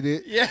you edit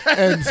it. Yeah.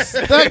 And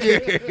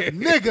second,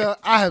 nigga,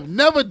 I have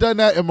never done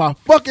that in my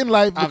fucking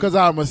life because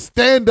I'm a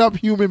stand-up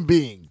human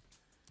being.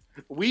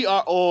 We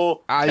are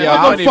all. I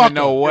don't even Motherfucker.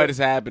 know what is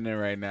happening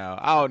right now.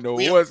 I don't know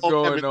We what's are all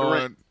going Kevin on.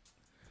 Durant.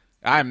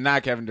 I am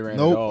not Kevin Durant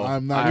Nope, at all.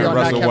 I'm not. I You're am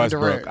not Russell Kevin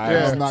Westbrook. Durant. I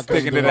Yeah. am I'm not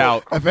sticking Kevin it Durant.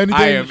 out. If anything,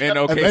 I am in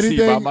OKC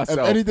by myself.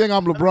 If anything,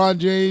 I'm LeBron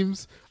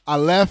James. I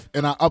left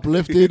and I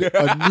uplifted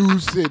a new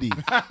city.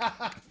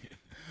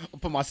 I'll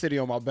put my city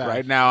on my back.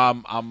 Right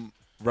now, I'm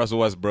Russell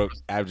Westbrook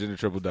averaging a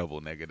triple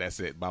double, nigga. That's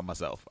it by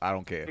myself. I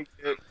don't care.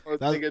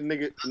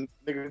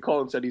 Nigga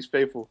Colin said he's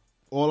faithful.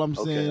 All I'm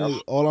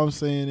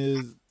saying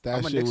is that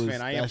I'm a shit Knicks was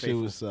fan. I am that shit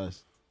was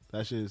sus.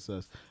 That shit is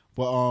sus.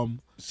 But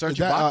Serge is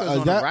that- Ibaka's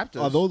on the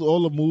Raptors. Are those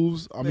all the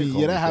moves? I mean,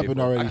 yeah, that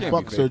happened I already. can't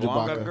Fuck be Serge faithful.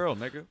 I don't got a Ibaka. girl,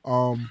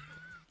 nigga.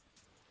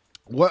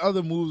 What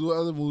other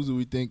moves do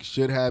we think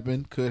should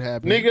happen? Could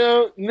happen?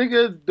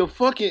 Nigga, the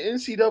fucking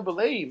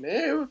NCAA,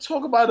 man. We'll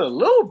talk about it a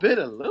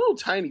little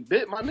tiny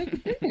bit, my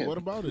nigga. Damn. What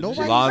about it?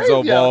 Nobody-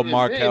 Lonzo crazy out Ball, here,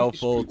 Markel man.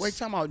 Fultz. Wait,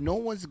 time out. No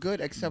one's good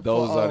except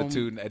Those for are the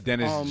two.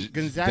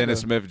 Gonzaga.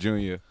 Dennis Smith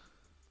Jr.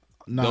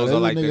 Nah, Those there's are a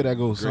like nigga the that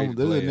goes. great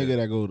There's a players. nigga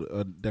that go.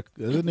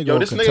 There's a nigga Yo, on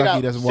this nigga Kentucky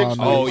got that's 6 wild.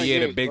 Oh Nice. yeah,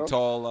 the Games, big bro.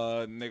 tall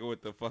nigga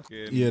with the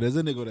fucking Yeah, there's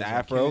a nigga the that's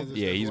from afro. Kansas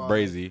Yeah, that's he's wild.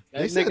 brazy.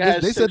 They That said nigga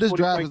has they said this 6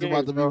 draft 40 is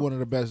about to be games, one of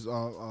the best.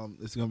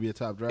 It's gonna be a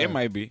top draft. It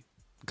might be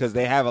because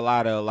they have a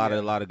lot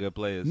of good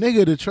players.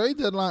 Nigga, the trade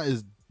deadline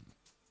is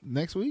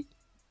next week.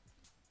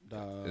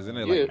 Isn't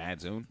it Yeah. like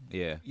mad soon?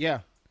 Yeah. Yeah.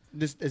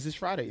 This is this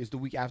Friday. It's the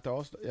week after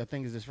All Star. I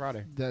think it's this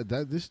Friday.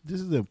 This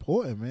is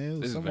important, man.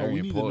 This is Somehow very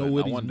we need important. to know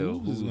where I these wonder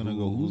moves is gonna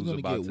go. Who's gonna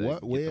about get to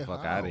what? Where? Get the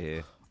fuck how? out of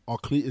here.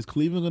 Is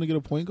Cleveland gonna get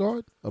a point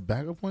guard? A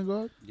backup point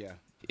guard? Yeah.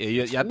 Yeah,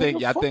 y'all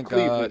Nigga, fuck think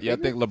Cleveland, y'all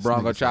nigga. think LeBron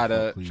gonna This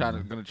nigga said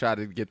fuck gonna try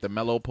to get the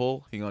Melo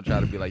pull? He gonna try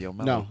to be like, yo,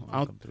 Melo. No, I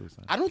don't- come through,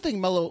 son. I don't think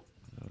Melo.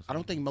 I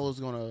don't think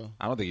Melo's gonna.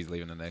 I don't think he's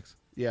leaving the Knicks.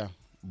 Yeah.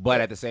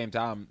 But at the same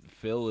time,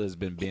 Phil has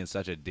been being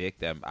such a dick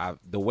that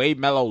the way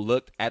Melo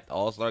looked at the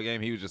All-Star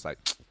game, he was just like,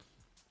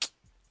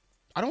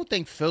 I don't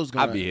think Phil's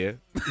gonna. I'll be here.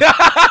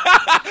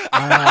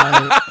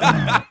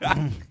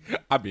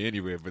 I'll be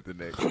anywhere but the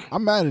Knicks.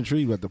 I'm mad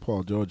intrigued about the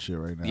Paul George shit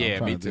right now. Yeah, I'm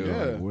trying me to think too. of,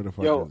 Yeah. like, where the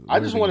fuck Yo, is- I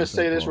where just they want gonna to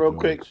say send this Paul real George?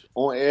 quick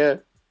on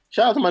air.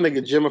 Shout out to my nigga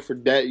Jimmer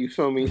Fredette, you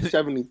feel me?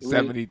 73.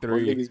 73. My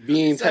niggas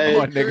beans 73. head.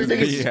 My niggas Niggas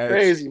beans is heads.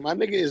 crazy. My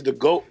nigga is the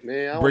GOAT,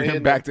 man. I don't Bring hear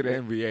him back to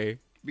nothing. the NBA.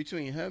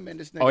 Between him and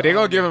this nigga. Oh, they're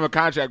going to give him a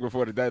contract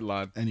before the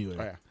deadline. Anyway,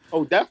 Oh, yeah.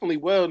 Oh, definitely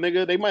will,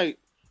 nigga. They might.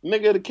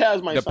 Nigga, the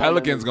Cavs might The sign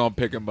Pelicans that going to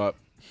pick him up.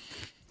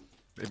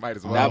 They might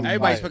as well. Now-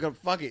 Everybody's Might. picking up.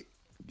 Fuck it.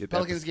 Get that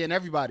Pelicans getting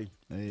everybody.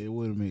 hey, it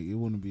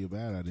wouldn't be a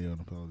bad idea on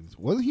the Pelicans.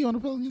 Wasn't he on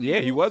the Pelicans? Yeah,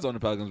 he before? was on the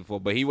Pelicans before,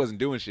 but he wasn't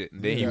doing shit.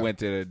 And then he Yeah. went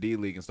to the D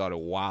League and started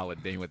wilding.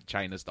 Then he went to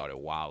China, started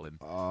wilding.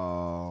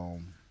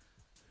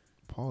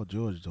 Paul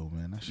George though,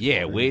 man. That shit Yeah,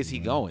 crazy, where's he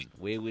man. going?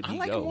 Where would I he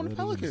like go? him on the Where they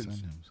gonna Pelicans.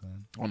 send him,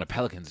 son? On the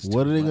Pelicans. is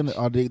What too are they much.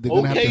 gonna? Are they? They're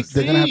gonna have to. OKC.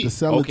 They're gonna have to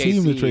sell a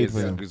team to trade for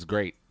him. is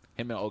great.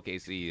 Him and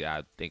OKC,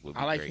 I think would be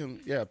I like great. him.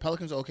 Yeah,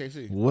 Pelicans or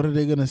OKC. What are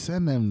they gonna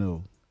send them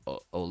though?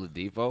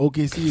 Oladipo.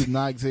 OKC is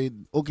not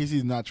OKC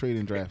is not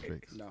trading draft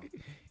picks. No.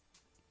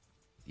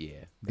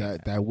 Yeah.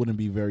 That wouldn't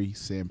be very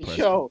Sam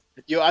Presti.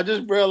 Yo, I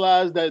just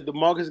realized that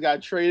DeMarcus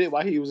got traded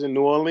while he was in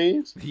New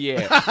Orleans.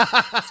 Yeah.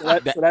 So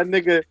that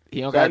nigga,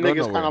 He don't that gotta go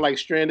nigga's kind nowhere. of like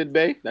Stranded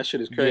Bay. That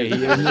shit is Yeah, crazy.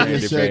 he is Nigga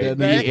Stranded said Bay. that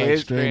nigga He like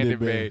is Stranded Stranded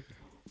Bay. Bay.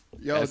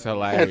 Yo, That's That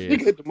hilarious.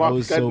 nigga, DeMarcus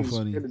was so Cousins is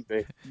funny. Stranded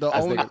Bay. the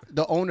That's owner, nigga-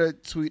 the owner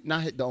tweet,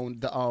 not hit the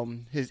owner,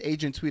 his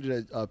agent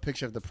tweeted a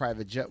picture of the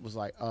private jet. Was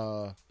like,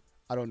 I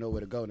don't know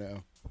where to go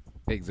now.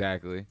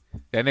 Exactly.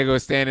 That nigga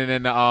was standing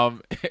in the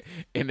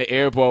in the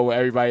airport with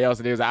everybody else,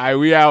 and he was like, "All right,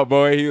 we out,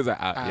 boy." He was like,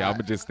 "Yeah, I'm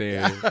gonna just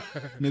stand."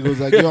 Nigga was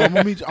like, yo, I'm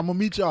gonna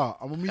meet y'all.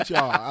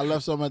 I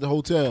left something at the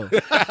hotel.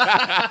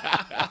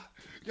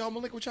 Yo, I'm gonna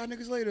link with y'all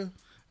niggas later.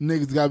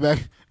 Niggas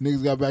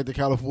got back to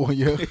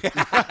California.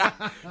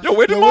 Yo,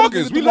 where the Yo, where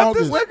Marcus? the We left DeMarcus?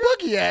 this. Where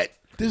Boogie at?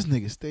 This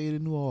nigga stayed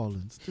in New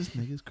Orleans. This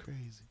nigga's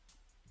crazy.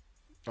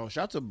 Oh,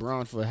 shout out to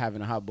Braun for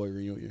having a Hot Boy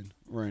reunion.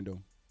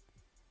 Randall.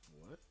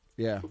 What?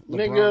 Yeah,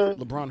 Nigga.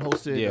 LeBron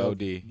hosted Yeah, a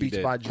OD. He Beats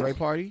did. by Dre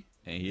party.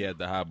 And he had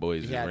the Hot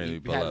Boys He just had- randomly he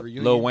pull had a up.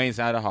 reunion. Lil Wayne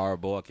sounded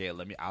horrible. Okay,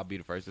 I'll be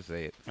the first to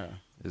say it. Yeah.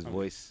 His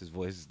voice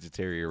is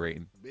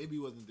deteriorating. Baby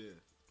wasn't there.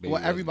 Baby Well,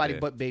 wasn't everybody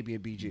there. but Baby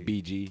and BG.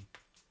 BG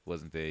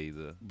wasn't there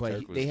either. But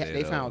Turk was they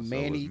there, found though,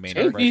 Manny, was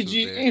Ain't Fresh was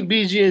BG, there. ain't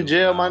BG in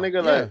jail, my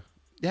nigga? Yeah. Like,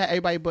 Yeah,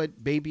 everybody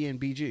but Baby and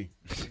BG.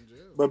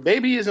 but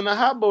Baby isn't a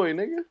hot boy,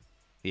 nigga.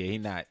 Yeah, he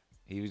not.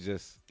 He was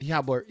just He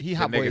hot boy. He the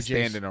hot boy. nigga Jace.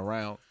 standing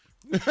around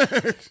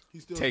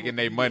He's still taking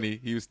their money.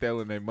 He was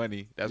stealing their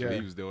money. That's what Yeah.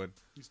 he was doing.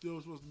 He's still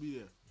supposed to be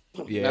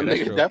there. Yeah, That that's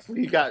nigga true.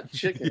 definitely got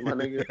chicken, my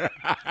nigga.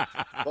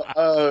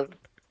 But,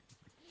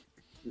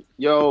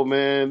 yo,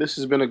 man, this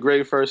has been a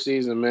great first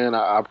season, man.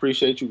 I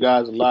appreciate you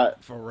guys a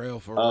lot. For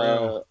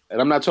real.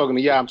 And I'm not talking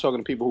to y'all. I'm talking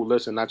to people who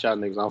listen, not y'all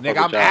niggas. I don't Nigga, fuck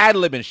I'm with y'all.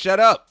 ad-libbing. Shut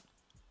up.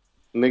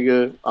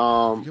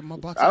 Nigga, Give my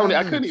box I of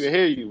couldn't M&Ms. even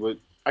hear you, but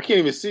I can't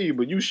even see you,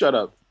 but you shut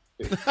up.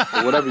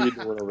 Or whatever you're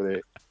doing over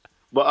there.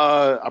 But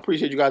I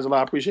appreciate you guys a lot.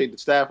 I appreciate the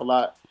staff a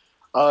lot.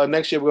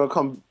 Next year we're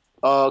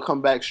gonna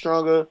come back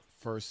stronger.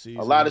 First season.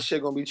 A lot of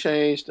shit gonna be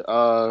changed.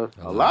 A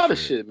lot of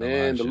shit,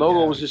 man. The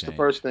logo was just the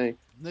first thing.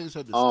 Niggas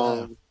had the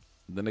staff.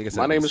 The nigga said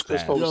My name the is Chris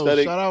staff. Pope. Yo,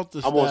 Aesthetic. shout out to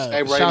I'm on staff.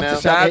 Skype right Shout now.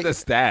 to Shout out to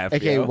staff.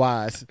 AKA yo.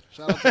 Wise.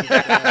 Shout out to the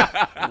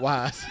staff.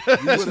 Wise.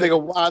 This nigga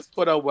Wise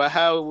put up with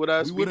Hell with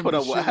us. We wouldn't put be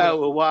up with shit Hell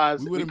without- with Wise.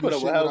 We We wouldn't put be up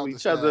shit with Hell without with the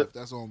each other. staff.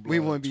 That's on blood. We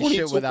wouldn't be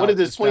 22, shit without what is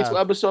this? the 22 staff.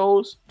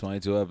 episodes.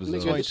 22 episodes. Nigga,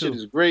 this shit 22.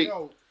 is great.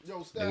 Yo, staff.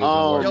 Niggas been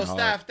Yo, working staff.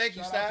 hard. Thank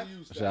you, Shout out staff. to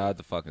you, staff. Shout out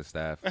to fucking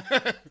staff.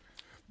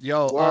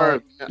 Yo,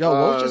 Word. yo,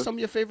 what was just some of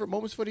your favorite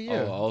moments for the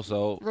year? Oh,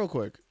 also, Real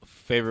quick.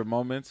 favorite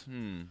moments?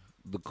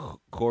 The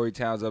Corey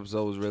Towns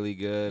episode was really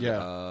good.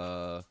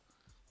 Yeah.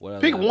 What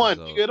other Pick one.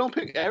 episode? Nigga, don't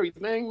pick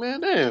everything,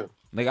 man. Damn.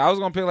 Nigga, I was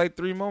gonna pick like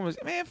 3 moments.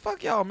 Man,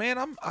 fuck y'all, man.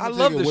 I I'ma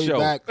love take it the way show.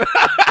 back.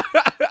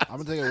 I'm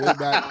gonna take it way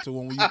back to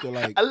when we used to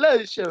like I love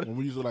this show. when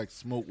we used to like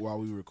smoke while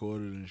we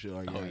recorded and shit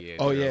like that. Oh yeah.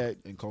 Oh, girl. yeah.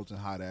 In Colton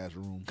hot ass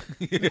room.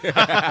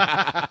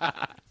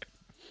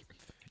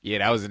 Yeah,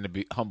 that was in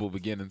the humble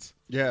beginnings.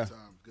 Yeah.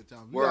 Good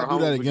time. We Word, gotta do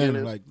that humble again.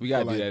 beginnings. Like We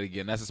gotta for, do like, that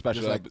again. That's a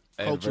special just, like,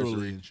 culturally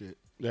anniversary. and shit.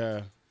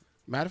 Yeah.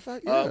 Matter of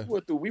fact, yeah.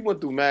 We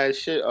went through mad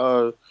shit.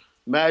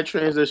 Mad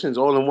transitions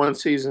all in one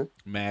season.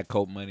 Mad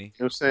coat money. You know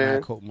what I'm saying?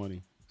 Mad Coke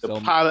money. The So-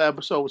 pilot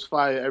episode was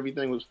fire.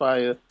 Everything was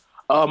fire.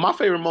 My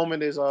favorite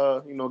moment is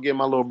getting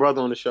my little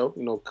brother on the show.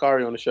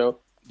 Kari on the show.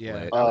 Yeah.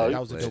 Like, that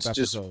was a dope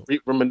Just episode.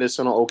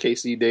 reminiscing on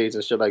OKC days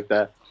and shit like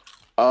that.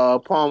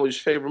 Palm,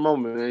 what's your favorite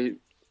moment, man?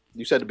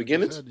 You said the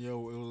beginnings? Said,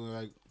 yo, it was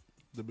like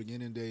the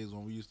beginning days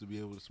when we used to be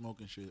able to smoke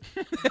and shit.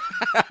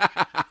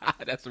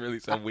 That's really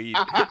some weed.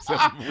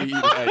 Some weed.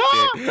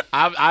 That shit.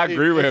 I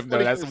agree with him though.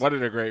 funny That's 'cause- one of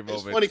the great It's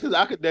moments. funny because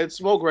I could dead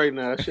smoke right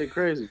now. That shit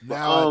crazy.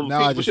 Now, Pete, I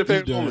what's just your keep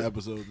favorite doing moment?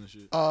 episodes and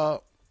shit.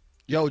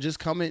 Yo, just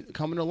coming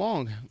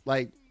along,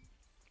 like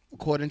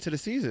according to the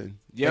season.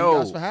 Yo. Thank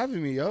you guys for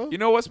having me, yo. You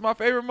know what's my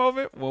favorite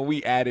moment? When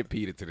we added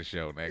Peter to the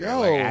show, nigga.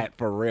 Yo. Like,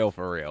 for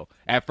real.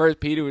 At first,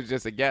 Peter was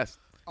just a guest.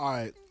 All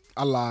right,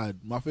 I lied.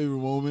 My favorite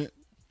moment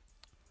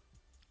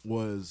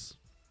was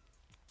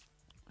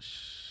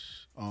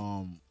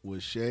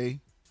with Shay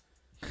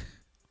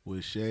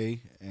with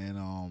Shay and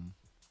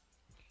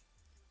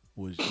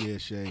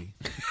Shay.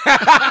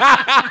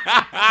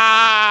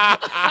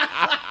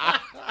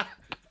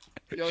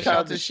 Yo, shout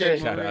out to Shay.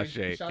 Shout out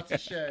Shay. Shout out to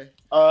Shay.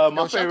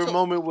 My favorite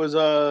moment was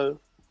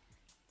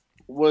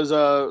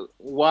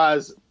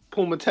Wise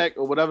Puma Tech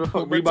or whatever the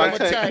fuck, Reebok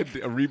Tech.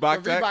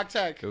 Reebok Tech? Reebok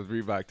Tech. It was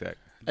Reebok Tech.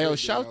 Hey, yo,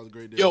 shout. That was a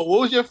great day. Yo, what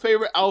was your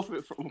favorite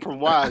outfit from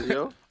Wise,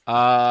 yo?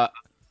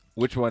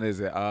 Which one is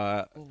it?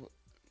 Damn,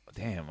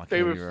 I can't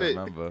Favorite even fit.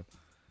 remember.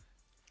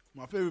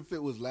 My favorite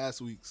fit was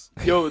last week's.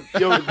 Yo,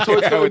 the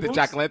Toy Story With the boots?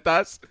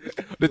 chocolatas,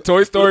 the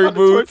Toy Story What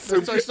about the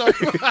boots. Toy Story?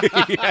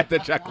 He had the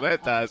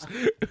chocolatas.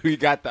 We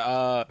got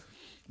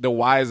the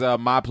Wise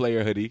My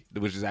Player hoodie,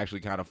 which is actually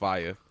kind of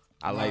fire.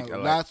 I like.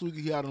 Last week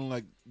he had on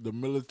like the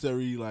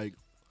military like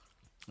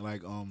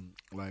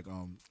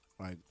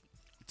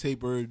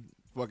tapered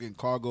fucking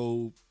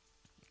cargo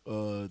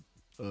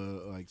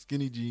like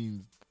skinny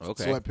jeans,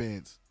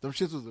 sweatpants. Them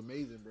shits was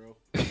amazing, bro.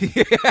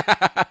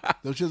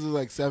 Them shits was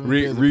like 7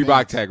 pairs of Reebok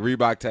pants. Tech.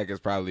 Reebok Tech is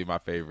probably my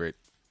favorite.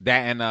 That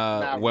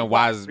and when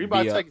Wise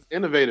Reebok Tech is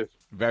innovative.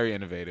 very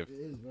innovative.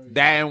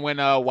 That and when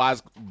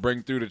Wise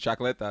bring through the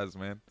chocolatas,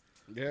 man.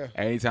 Yeah.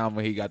 Anytime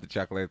when he got the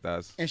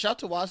chocolatas. And shout out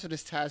to Wise for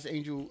this Taz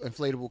Angel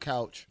inflatable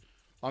couch.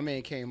 My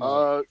man came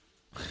up.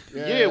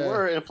 Yeah,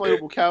 we're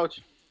inflatable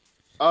couch.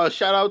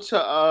 Shout out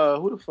to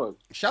who the fuck?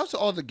 Shout out to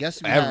all the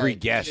guests we Every had.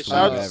 guest. Shout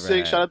out we've to ever Six.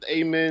 had. Shout out to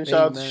Amen.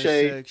 Shout out to Amen,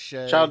 Shay. Six,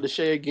 Shay. Shout out to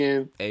Shay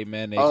again.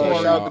 Amen.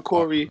 Shout out to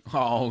Corey.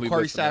 Only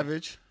Corey listener.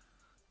 Savage.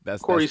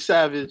 That's Corey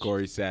Savage.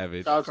 Corey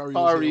Savage. Shout out to Curry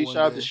was Kari. here one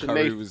Shout out to day.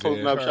 Curry Shanae was for pulling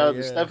here. up. Shout out to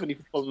Yeah. Stephanie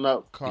for pulling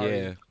up.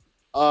 Cardi.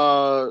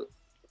 Yeah.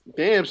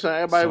 Damn, son,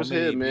 everybody So was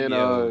many here, man.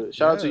 people.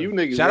 Shout out to you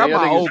niggas. Shout man.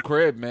 out my Y'all niggas- old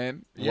crib,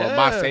 man. Yeah. Well,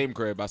 my same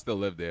crib. I still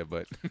live there,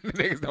 but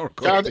niggas don't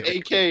record Shout out to there.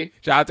 AK.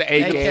 Shout out to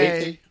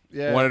AK. AK.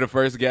 Yeah. One of the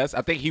first guests.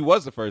 I think he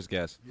was the first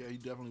guest. Yeah, he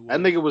definitely was. That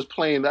nigga was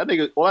playing. All that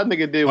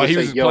nigga did Oh, was he say,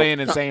 was just yo. playing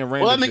and saying All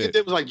random that nigga shit.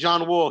 did was like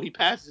John Wall. He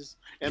passes,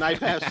 and I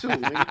pass too.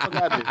 Nigga, fuck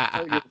out there. I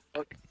don't give a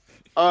fuck.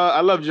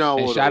 I love John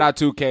Wall. And shout out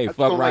 2K. I Fuck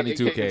don't Ronnie like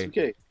 2K.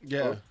 2K.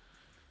 Yeah.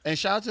 And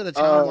shout out to the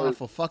timeline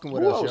for fucking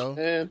with Who us, else, yo.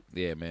 man?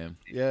 Yeah, man.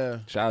 Yeah.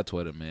 Shout out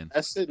Twitter, man.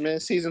 That's it, man.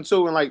 Season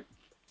 2 in like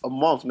a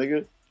month,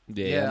 nigga.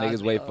 Yeah, Yeah,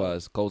 niggas I- wait for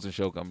us. Colton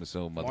show coming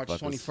soon, March motherfuckers.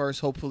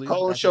 21st, hopefully.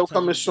 Cold That's show the time.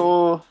 coming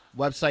soon.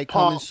 Website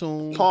Palm- coming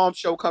soon. Palm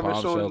show coming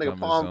Palm soon. show Nigga, coming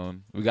Palm.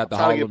 soon. We got the I'm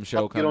trying to Harlem get-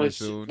 show get on coming this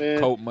shit, soon. man.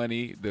 Coat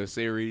Money, the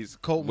series,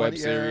 Coat web Money,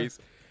 yeah. series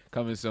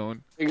coming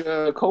soon.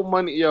 Nigga, Cold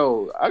Money,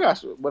 yo, I got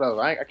whatever.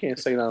 I can't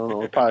say that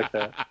on the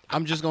podcast.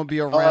 I'm just gonna be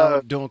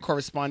around doing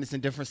correspondence in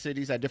different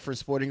cities at different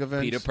sporting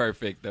events. Peter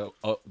Perfect,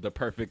 the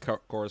perfect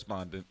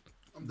correspondent.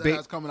 I'm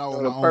dead coming out with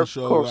The my own perfect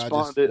show where I just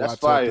correspondent, where I that's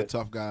talk fire. to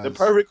tough guys. The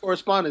perfect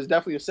correspondent is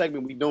definitely a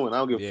segment we doing. I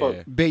don't give a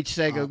fuck. Beach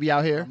Sega, we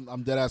out here.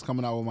 I'm dead ass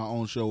coming out with my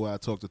own show where I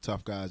talk to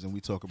tough guys and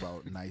we talk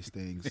about nice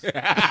things.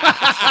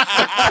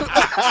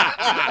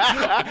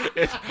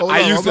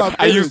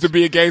 I used to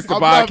be against the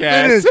I'm not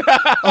podcast. finished.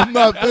 I'm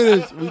not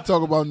finished. We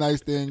talk about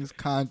nice things,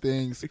 kind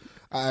things.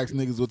 I ask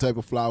niggas what type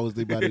of flowers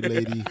they buy their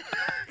lady,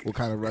 what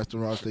kind of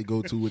restaurants they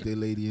go to with their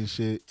lady and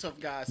shit. Tough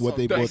guys. What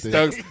they bought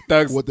their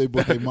Thugs. what they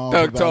bought their mom for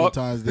Thug talk.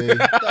 Valentine's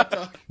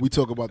Day. We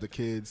talk about the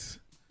kids.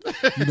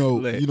 You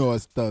know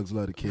us thugs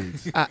love the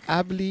kids.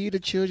 I believe the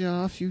children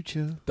are our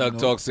future. Thug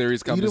Talk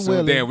series coming Either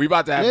soon. way, Damn, we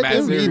about to have let mad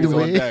them series lead the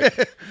on way.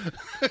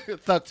 deck.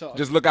 Thug Talk.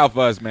 Just look out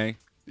for us, man.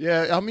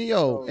 Yeah, I mean,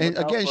 yo, and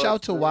look out again, for shout us,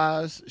 out to man.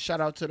 Wise.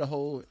 Shout out to the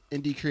whole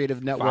Indie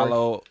Creative Network.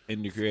 Follow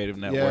Indie Creative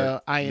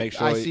Network. Yeah, Make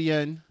sure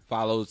ICN.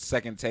 follow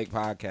Second Take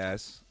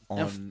Podcast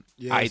on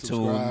Yeah,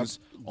 iTunes,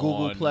 Google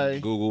on Play.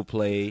 Google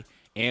Play,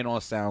 and on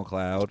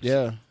SoundCloud.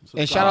 Yeah,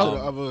 and Shout shout out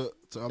out.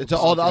 to the other to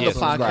all the other Yeah,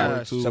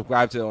 podcasts. too.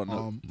 Subscribe to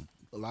on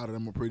A lot of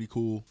them are pretty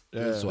cool.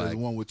 Yeah. There's Swag.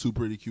 one with 2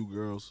 pretty cute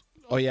girls.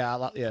 Oh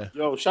yeah, yeah.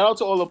 Yo, shout out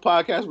to all the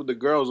podcasts with the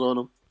girls on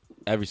them.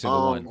 every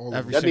single one. All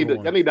Every of them. single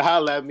one. Y'all need to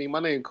holler at me. My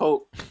name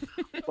Cope.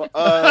 But,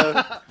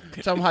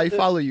 Tell them how you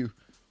follow you.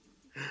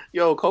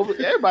 yo, Cope,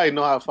 everybody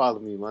know how to follow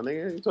me, my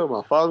nigga. You talking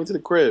about follow me to the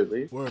crib,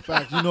 man. Word of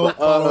fact,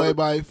 follow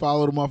everybody.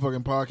 Follow the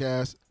motherfucking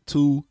podcast.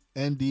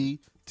 2ND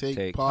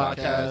Take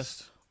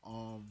Podcast.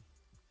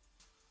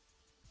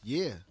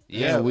 Yeah.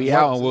 Yeah, we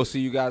Yeah. out, and we'll see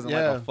you guys in like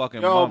Yeah. a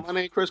fucking Yo, month. my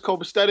name Chris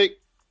Cope Aesthetic.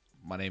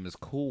 My name is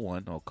Cool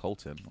One, or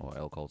Colton, or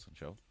L Colton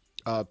Show.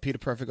 Peter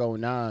Perfect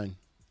 09.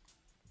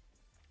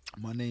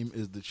 My name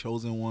is The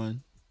Chosen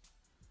One.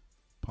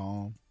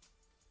 Palm.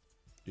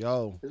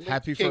 Yo,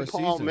 happy King first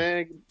Palm, season.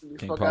 man. Get the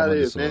King fuck Palm out of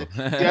here, underscore.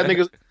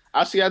 man.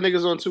 I see y'all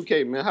niggas on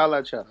 2K, man. Holla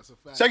at y'all. That's a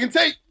fact. Second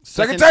take.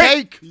 Second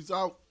take. Peace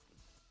out.